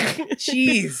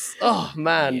 Jeez. Oh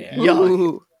man.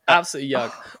 Yuck. Absolutely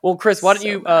yuck. Well, Chris, why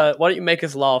don't you make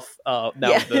us laugh now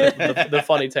with the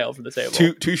funny tale from the table?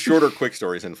 Two shorter quick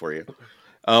stories in for you.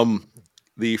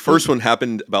 The first one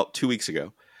happened about 2 weeks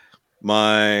ago.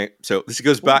 So this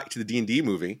goes back to the D&D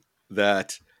movie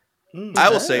that I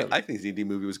will say I think the D&D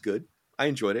movie was good. I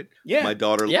enjoyed it. Yeah. My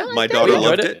daughter Yeah,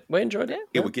 loved it. We enjoyed it.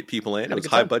 It would get people in. Had It a was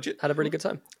good high time. budget. Had a really good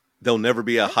time. There'll never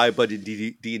be a high budget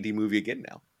D&D movie again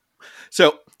now.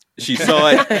 So she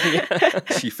saw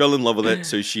it. She fell in love with it.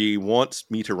 So she wants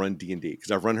me to run D&D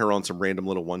because I've run her on some random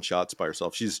little one shots by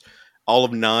herself. She's all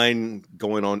of 9,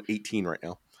 going on 18 right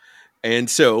now, and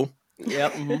so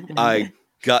I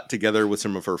got together with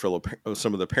some of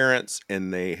the parents,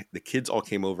 and the kids all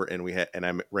came over, and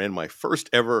I ran my first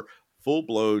ever full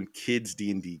blown kids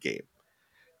D&D game.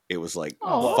 It was like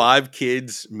 5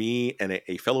 kids, me, and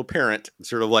a fellow parent,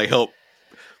 sort of like help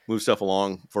move stuff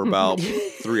along for about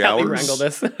 3 hours. Wrangle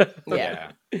this.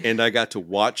 Yeah. And I got to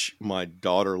watch my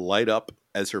daughter light up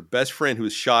as her best friend, who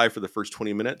was shy for the first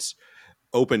 20 minutes,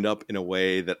 opened up in a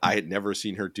way that I had never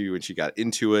seen her do, and she got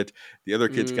into it. The other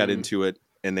kids got into it,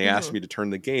 and they asked me to turn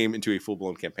the game into a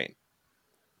full-blown campaign.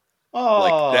 Oh,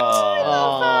 Like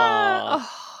that.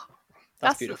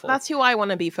 That's beautiful. That's who I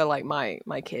want to be for like my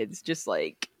kids. Just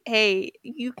like, hey,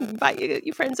 you can invite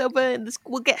your friends over, and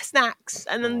we'll get snacks,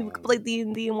 and then we can play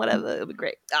D&D and whatever. It'll be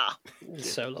great.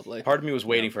 So lovely. Part of me was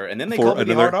waiting for it, and then they For called me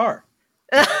the another- hard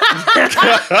R.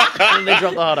 And they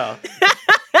dropped the hard R.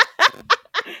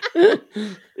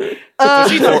 So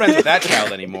she's not friends with that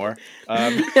child anymore.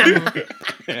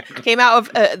 Came out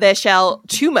of their shell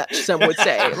too much, some would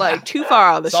say, like too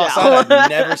far out of the Saw shell. something I've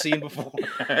never seen before.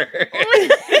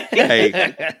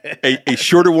 A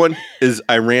shorter one is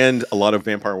I ran a lot of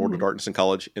Vampire World of Darkness in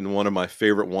college, and one of my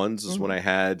favorite ones is when I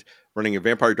had running a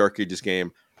Vampire Dark Ages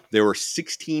game. There were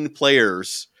 16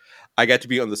 players. I got to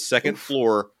be on the second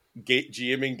floor,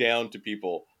 GMing down to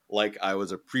people like I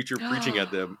was a preacher preaching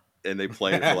at them, and they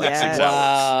played for like 6 hours.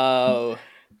 Wow.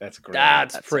 That's great.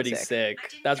 That's so pretty sick.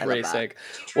 sick. That's I really love that. sick.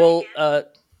 Well,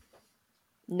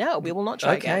 No, we will not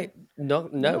try okay. again.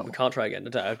 No, we can't try again.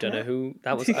 I don't know who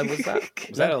that was. Was that?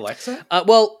 Was that Alexa?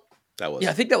 Well, That was. yeah,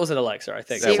 I think that was an Alexa. I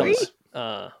think Siri?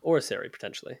 or a Siri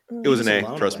potentially. It was an It's A.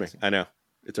 alone, Trust me, Alexa. I know.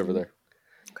 It's over there.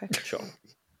 Sure.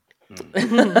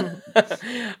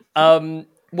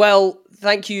 Well,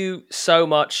 thank you so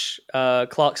much, Clark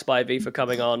Spivey, for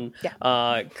coming on.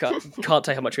 Yeah. Can't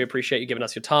tell how much we appreciate you giving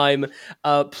us your time.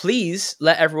 Please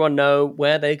let everyone know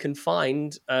where they can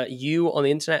find you on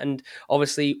the internet, and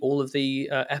obviously all of the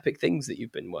epic things that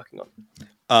you've been working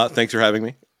on. Thanks for having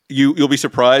me. You'll be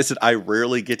surprised that I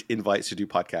rarely get invites to do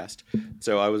podcast.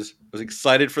 So I was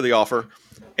excited for the offer,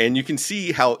 and you can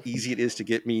see how easy it is to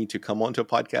get me to come onto a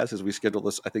podcast, as we scheduled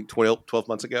this, I think 12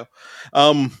 months ago.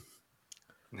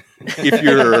 If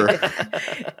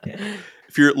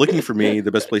you're looking for me,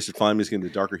 the best place to find me is in the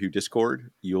Darker Hue Discord.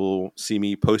 You'll see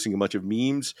me posting a bunch of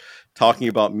memes, talking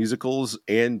about musicals,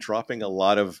 and dropping a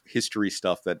lot of history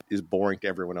stuff that is boring to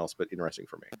everyone else, but interesting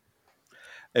for me.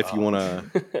 If you want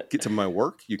to get some of my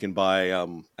work, you can buy,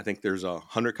 I think there's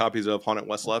 100 copies of Haunted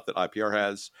West left that IPR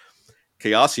has.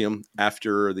 Chaosium,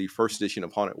 after the first edition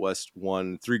of Haunted West,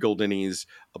 won 3 gold Ennies,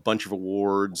 a bunch of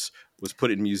awards, was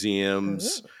put in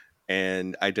museums,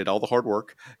 and I did all the hard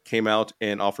work, came out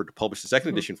and offered to publish the second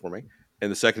edition for me.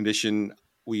 And the second edition,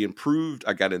 we improved.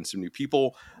 I got in some new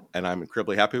people, and I'm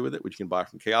incredibly happy with it, which you can buy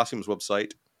from Chaosium's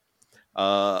website.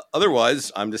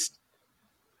 Otherwise, I'm just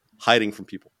hiding from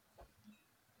people.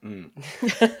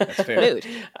 That's fair. Mood.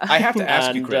 I have to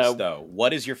ask you, And, Chris, though,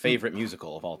 what is your favorite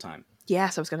musical of all time?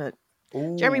 Yes, I was gonna.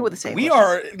 Jeremy with the same. We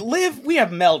question.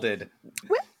 have melded.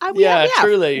 We Yeah, have.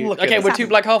 truly. Look at Okay, us. we're 2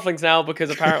 black halflings now because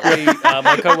apparently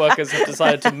my co-workers have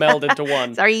decided to meld into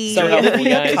one. Sorry. So helpful,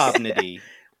 guys. Cognity.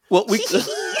 Well,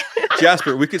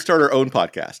 Jasper, we could start our own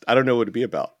podcast. I don't know what it'd be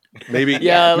about. Maybe.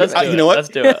 Yeah, let's do it. You know what? Let's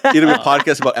do it. It'll be a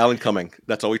podcast about Alan Cumming.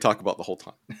 That's all we talk about the whole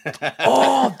time.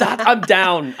 Oh, I'm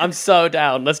down. I'm so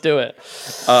down. Let's do it.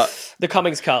 The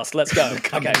Cummings cast. Let's go.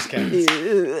 Okay.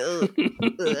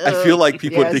 I feel like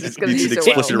people Yes, need it's gonna an be so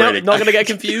explicit No, rating. not going to get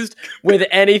confused with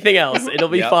anything else. It'll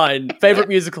be Yep. fine. Favorite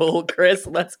musical, Chris.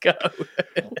 Let's go.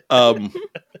 Or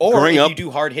Growing if up- you do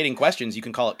hard-hitting questions, you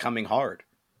can call it Coming Hard.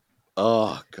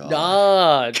 Oh God.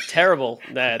 Ah, terrible.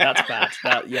 Nah, that's bad.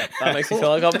 That makes me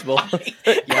feel uncomfortable.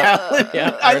 yeah,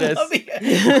 there it is. love it.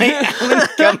 Alan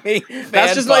Cumming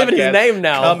That's just not even his podcast, name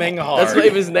now. Coming Hard. That's not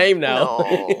even his name now.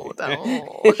 No.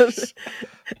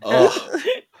 Oh.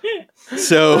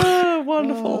 So, Oh,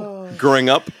 wonderful. growing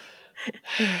up,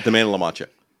 The Man in La Mancha.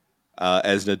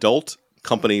 As an adult,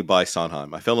 accompanied by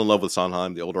Sondheim. I fell in love with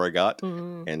Sondheim the older I got,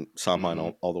 and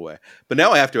Sondheim all the way. But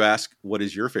now I have to ask, what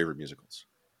is your favorite musicals?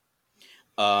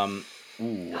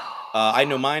 I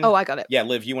know mine. Oh, I got it. Yeah,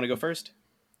 Liv, you want to go first?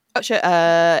 Oh, sure.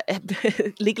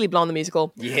 Legally Blonde the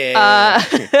musical. Yeah.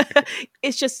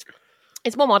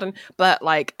 It's more modern, but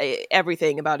like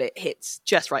everything about it hits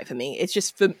just right for me.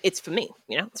 It's for me,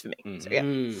 you know. It's for me. So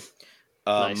yeah.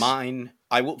 Nice. Mine.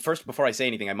 I will first, before I say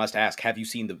anything, I must ask: have you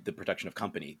seen the production of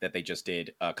Company that they just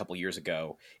did a couple years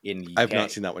ago in the UK? I have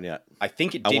not seen that one yet. I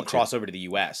think it did cross over to the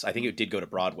US. I think it did go to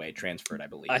Broadway, transferred, I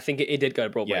believe. I think it did go to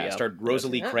Broadway. Yeah, Yeah, it starred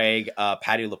Rosalie Craig,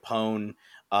 Patti LuPone.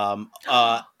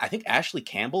 I think Ashley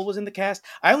Campbell was in the cast.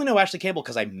 I only know Ashley Campbell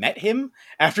because I met him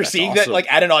after seeing that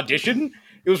like at an audition.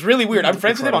 It was really weird. I'm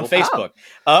friends with him on Facebook.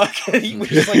 We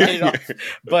just like hit it off.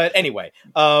 But anyway,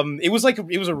 it was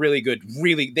a really good.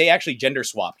 They actually gender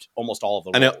swapped almost all of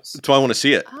the roles. I know, so I want to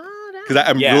see it because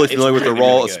I'm really familiar with the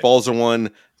Raul Esparza one,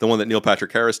 the one that Neil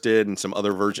Patrick Harris did, and some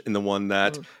other version, and the one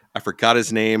that I forgot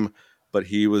his name, but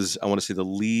he was. I want to see the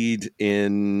lead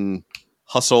in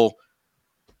Hustle.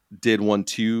 Did one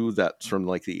too. That's from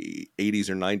like the 80s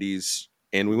or 90s.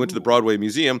 And we went to the Broadway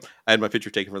Museum. I had my picture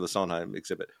taken for the Sondheim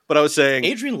exhibit. But I was saying...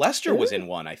 Adrian Lester was in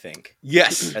one, I think.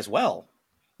 Yes. As well.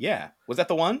 Yeah. Was that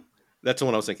the one? That's the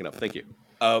one I was thinking of. Thank you.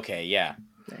 Okay, yeah.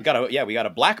 We got a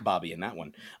black Bobby in that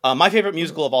one. My favorite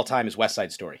musical of all time is West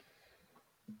Side Story.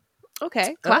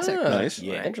 Okay, classic. Nice.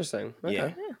 Yeah. Interesting.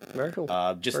 Okay. Yeah. Very cool.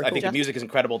 I think the music is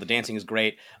incredible. The dancing is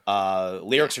great.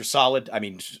 Lyrics are solid. I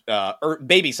mean,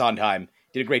 Baby Sondheim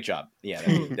did a great job. Yeah,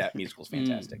 that musical is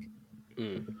fantastic.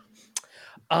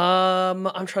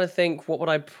 I'm trying to think. What would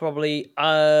I probably?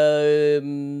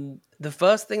 The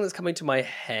first thing that's coming to my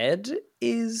head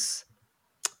is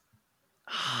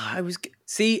I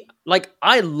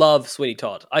love Sweeney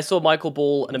Todd. I saw Michael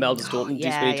Ball and Imelda Staunton do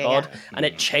Sweeney Todd, and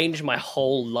it changed my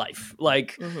whole life.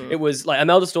 Like it was like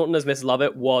Imelda Staunton as Miss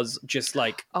Lovett was just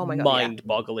like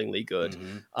mind-bogglingly good.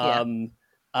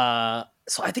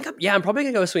 So I think I'm probably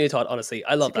gonna go with Sweeney Todd. Honestly,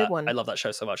 I love that. I love that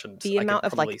show so much, and the amount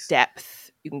of like depth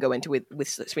you can go into with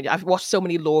Sweeney. I've watched so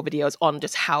many lore videos on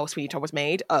just how Sweeney Todd was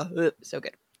made. So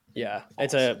good. Yeah,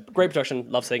 it's a great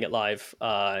production. Love seeing it live.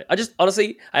 I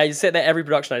sit there every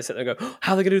production. I sit there and go,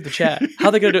 how are they going to do the chair? How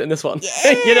are they going to do it in this one?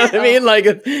 You know what I mean? Like,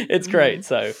 it's great.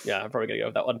 So, yeah, I'm probably going to go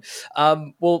with that one.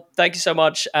 Well, thank you so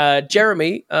much.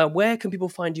 Jeremy, where can people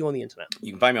find you on the internet?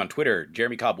 You can find me on Twitter,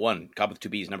 Jeremy Cobb1, Cobb with 2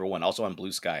 B's, number 1, also on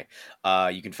Blue Sky.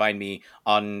 You can find me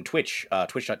on Twitch,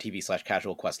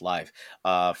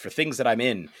 twitch.tv/CasualQuestLive. For things that I'm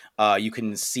in, you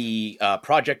can see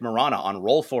Project Marana on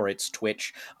Roll For It's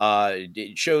Twitch.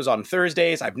 It shows on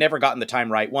Thursdays. I've never gotten the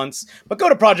time right once, but go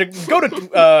to Twitter's,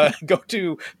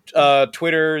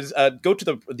 go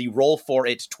to the Roll For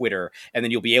It Twitter, and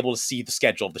then you'll be able to see the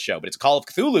schedule of the show. But it's a Call of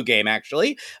Cthulhu game,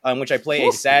 actually, in which I play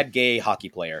a sad gay hockey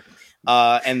player.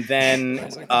 And then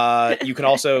you can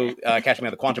also catch me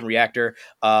on the Quantum Reactor.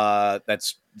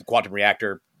 That's the Quantum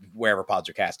Reactor, wherever pods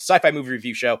are cast. Sci-fi movie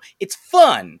review show. It's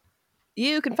fun.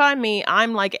 You can find me.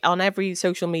 I'm like on every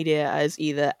social media as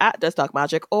either at Does Dark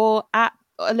Magic or at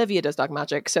Olivia Does Dark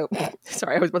Magic. So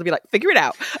sorry, I was about to be like, figure it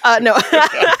out. No, figure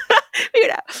it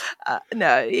out.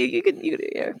 No, you can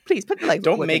please put the like.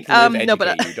 Don't make Liv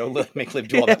educate you. Don't make Liv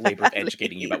do all that labor of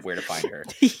educating you about where to find her.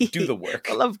 Do the work.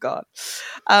 I love God.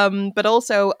 But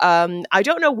also, I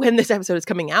don't know when this episode is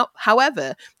coming out.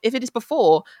 However, if it is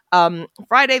before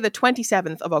Friday the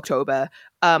 27th of October,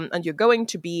 and you're going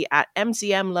to be at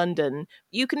MCM London,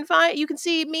 you can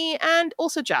see me and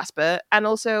also Jasper and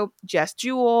also Jess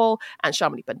Jewell and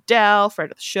Shamini Bandel,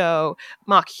 friend of the show,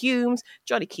 Mark Humes,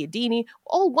 Johnny Chiodini,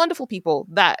 all wonderful people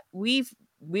that we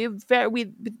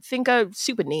think are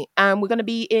super neat. And we're going to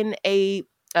be in a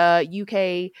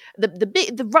UK,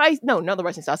 the rise, no, not the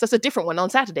Rising Stars, that's a different one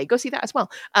on Saturday. Go see that as well.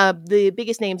 The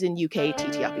biggest names in UK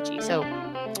TTRPG. So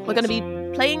we're going to be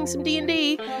playing some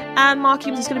D&D, and Mark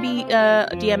Humes is going to be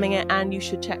DMing it, and you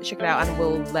should check it out, and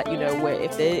we'll let you know where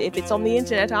if it's on the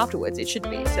internet afterwards. It should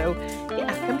be. So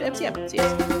yeah, come to MCM. See you.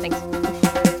 Thanks.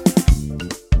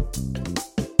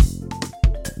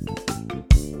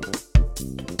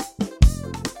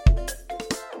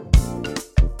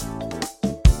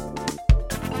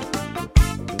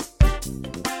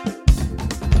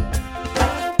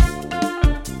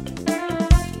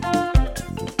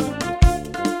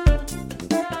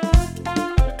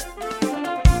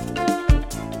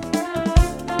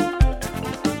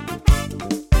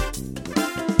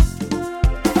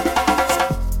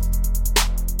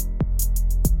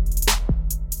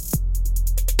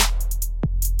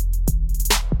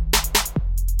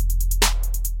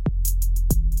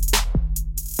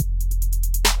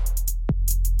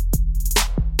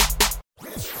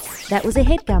 That was a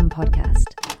HeadGum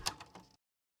podcast.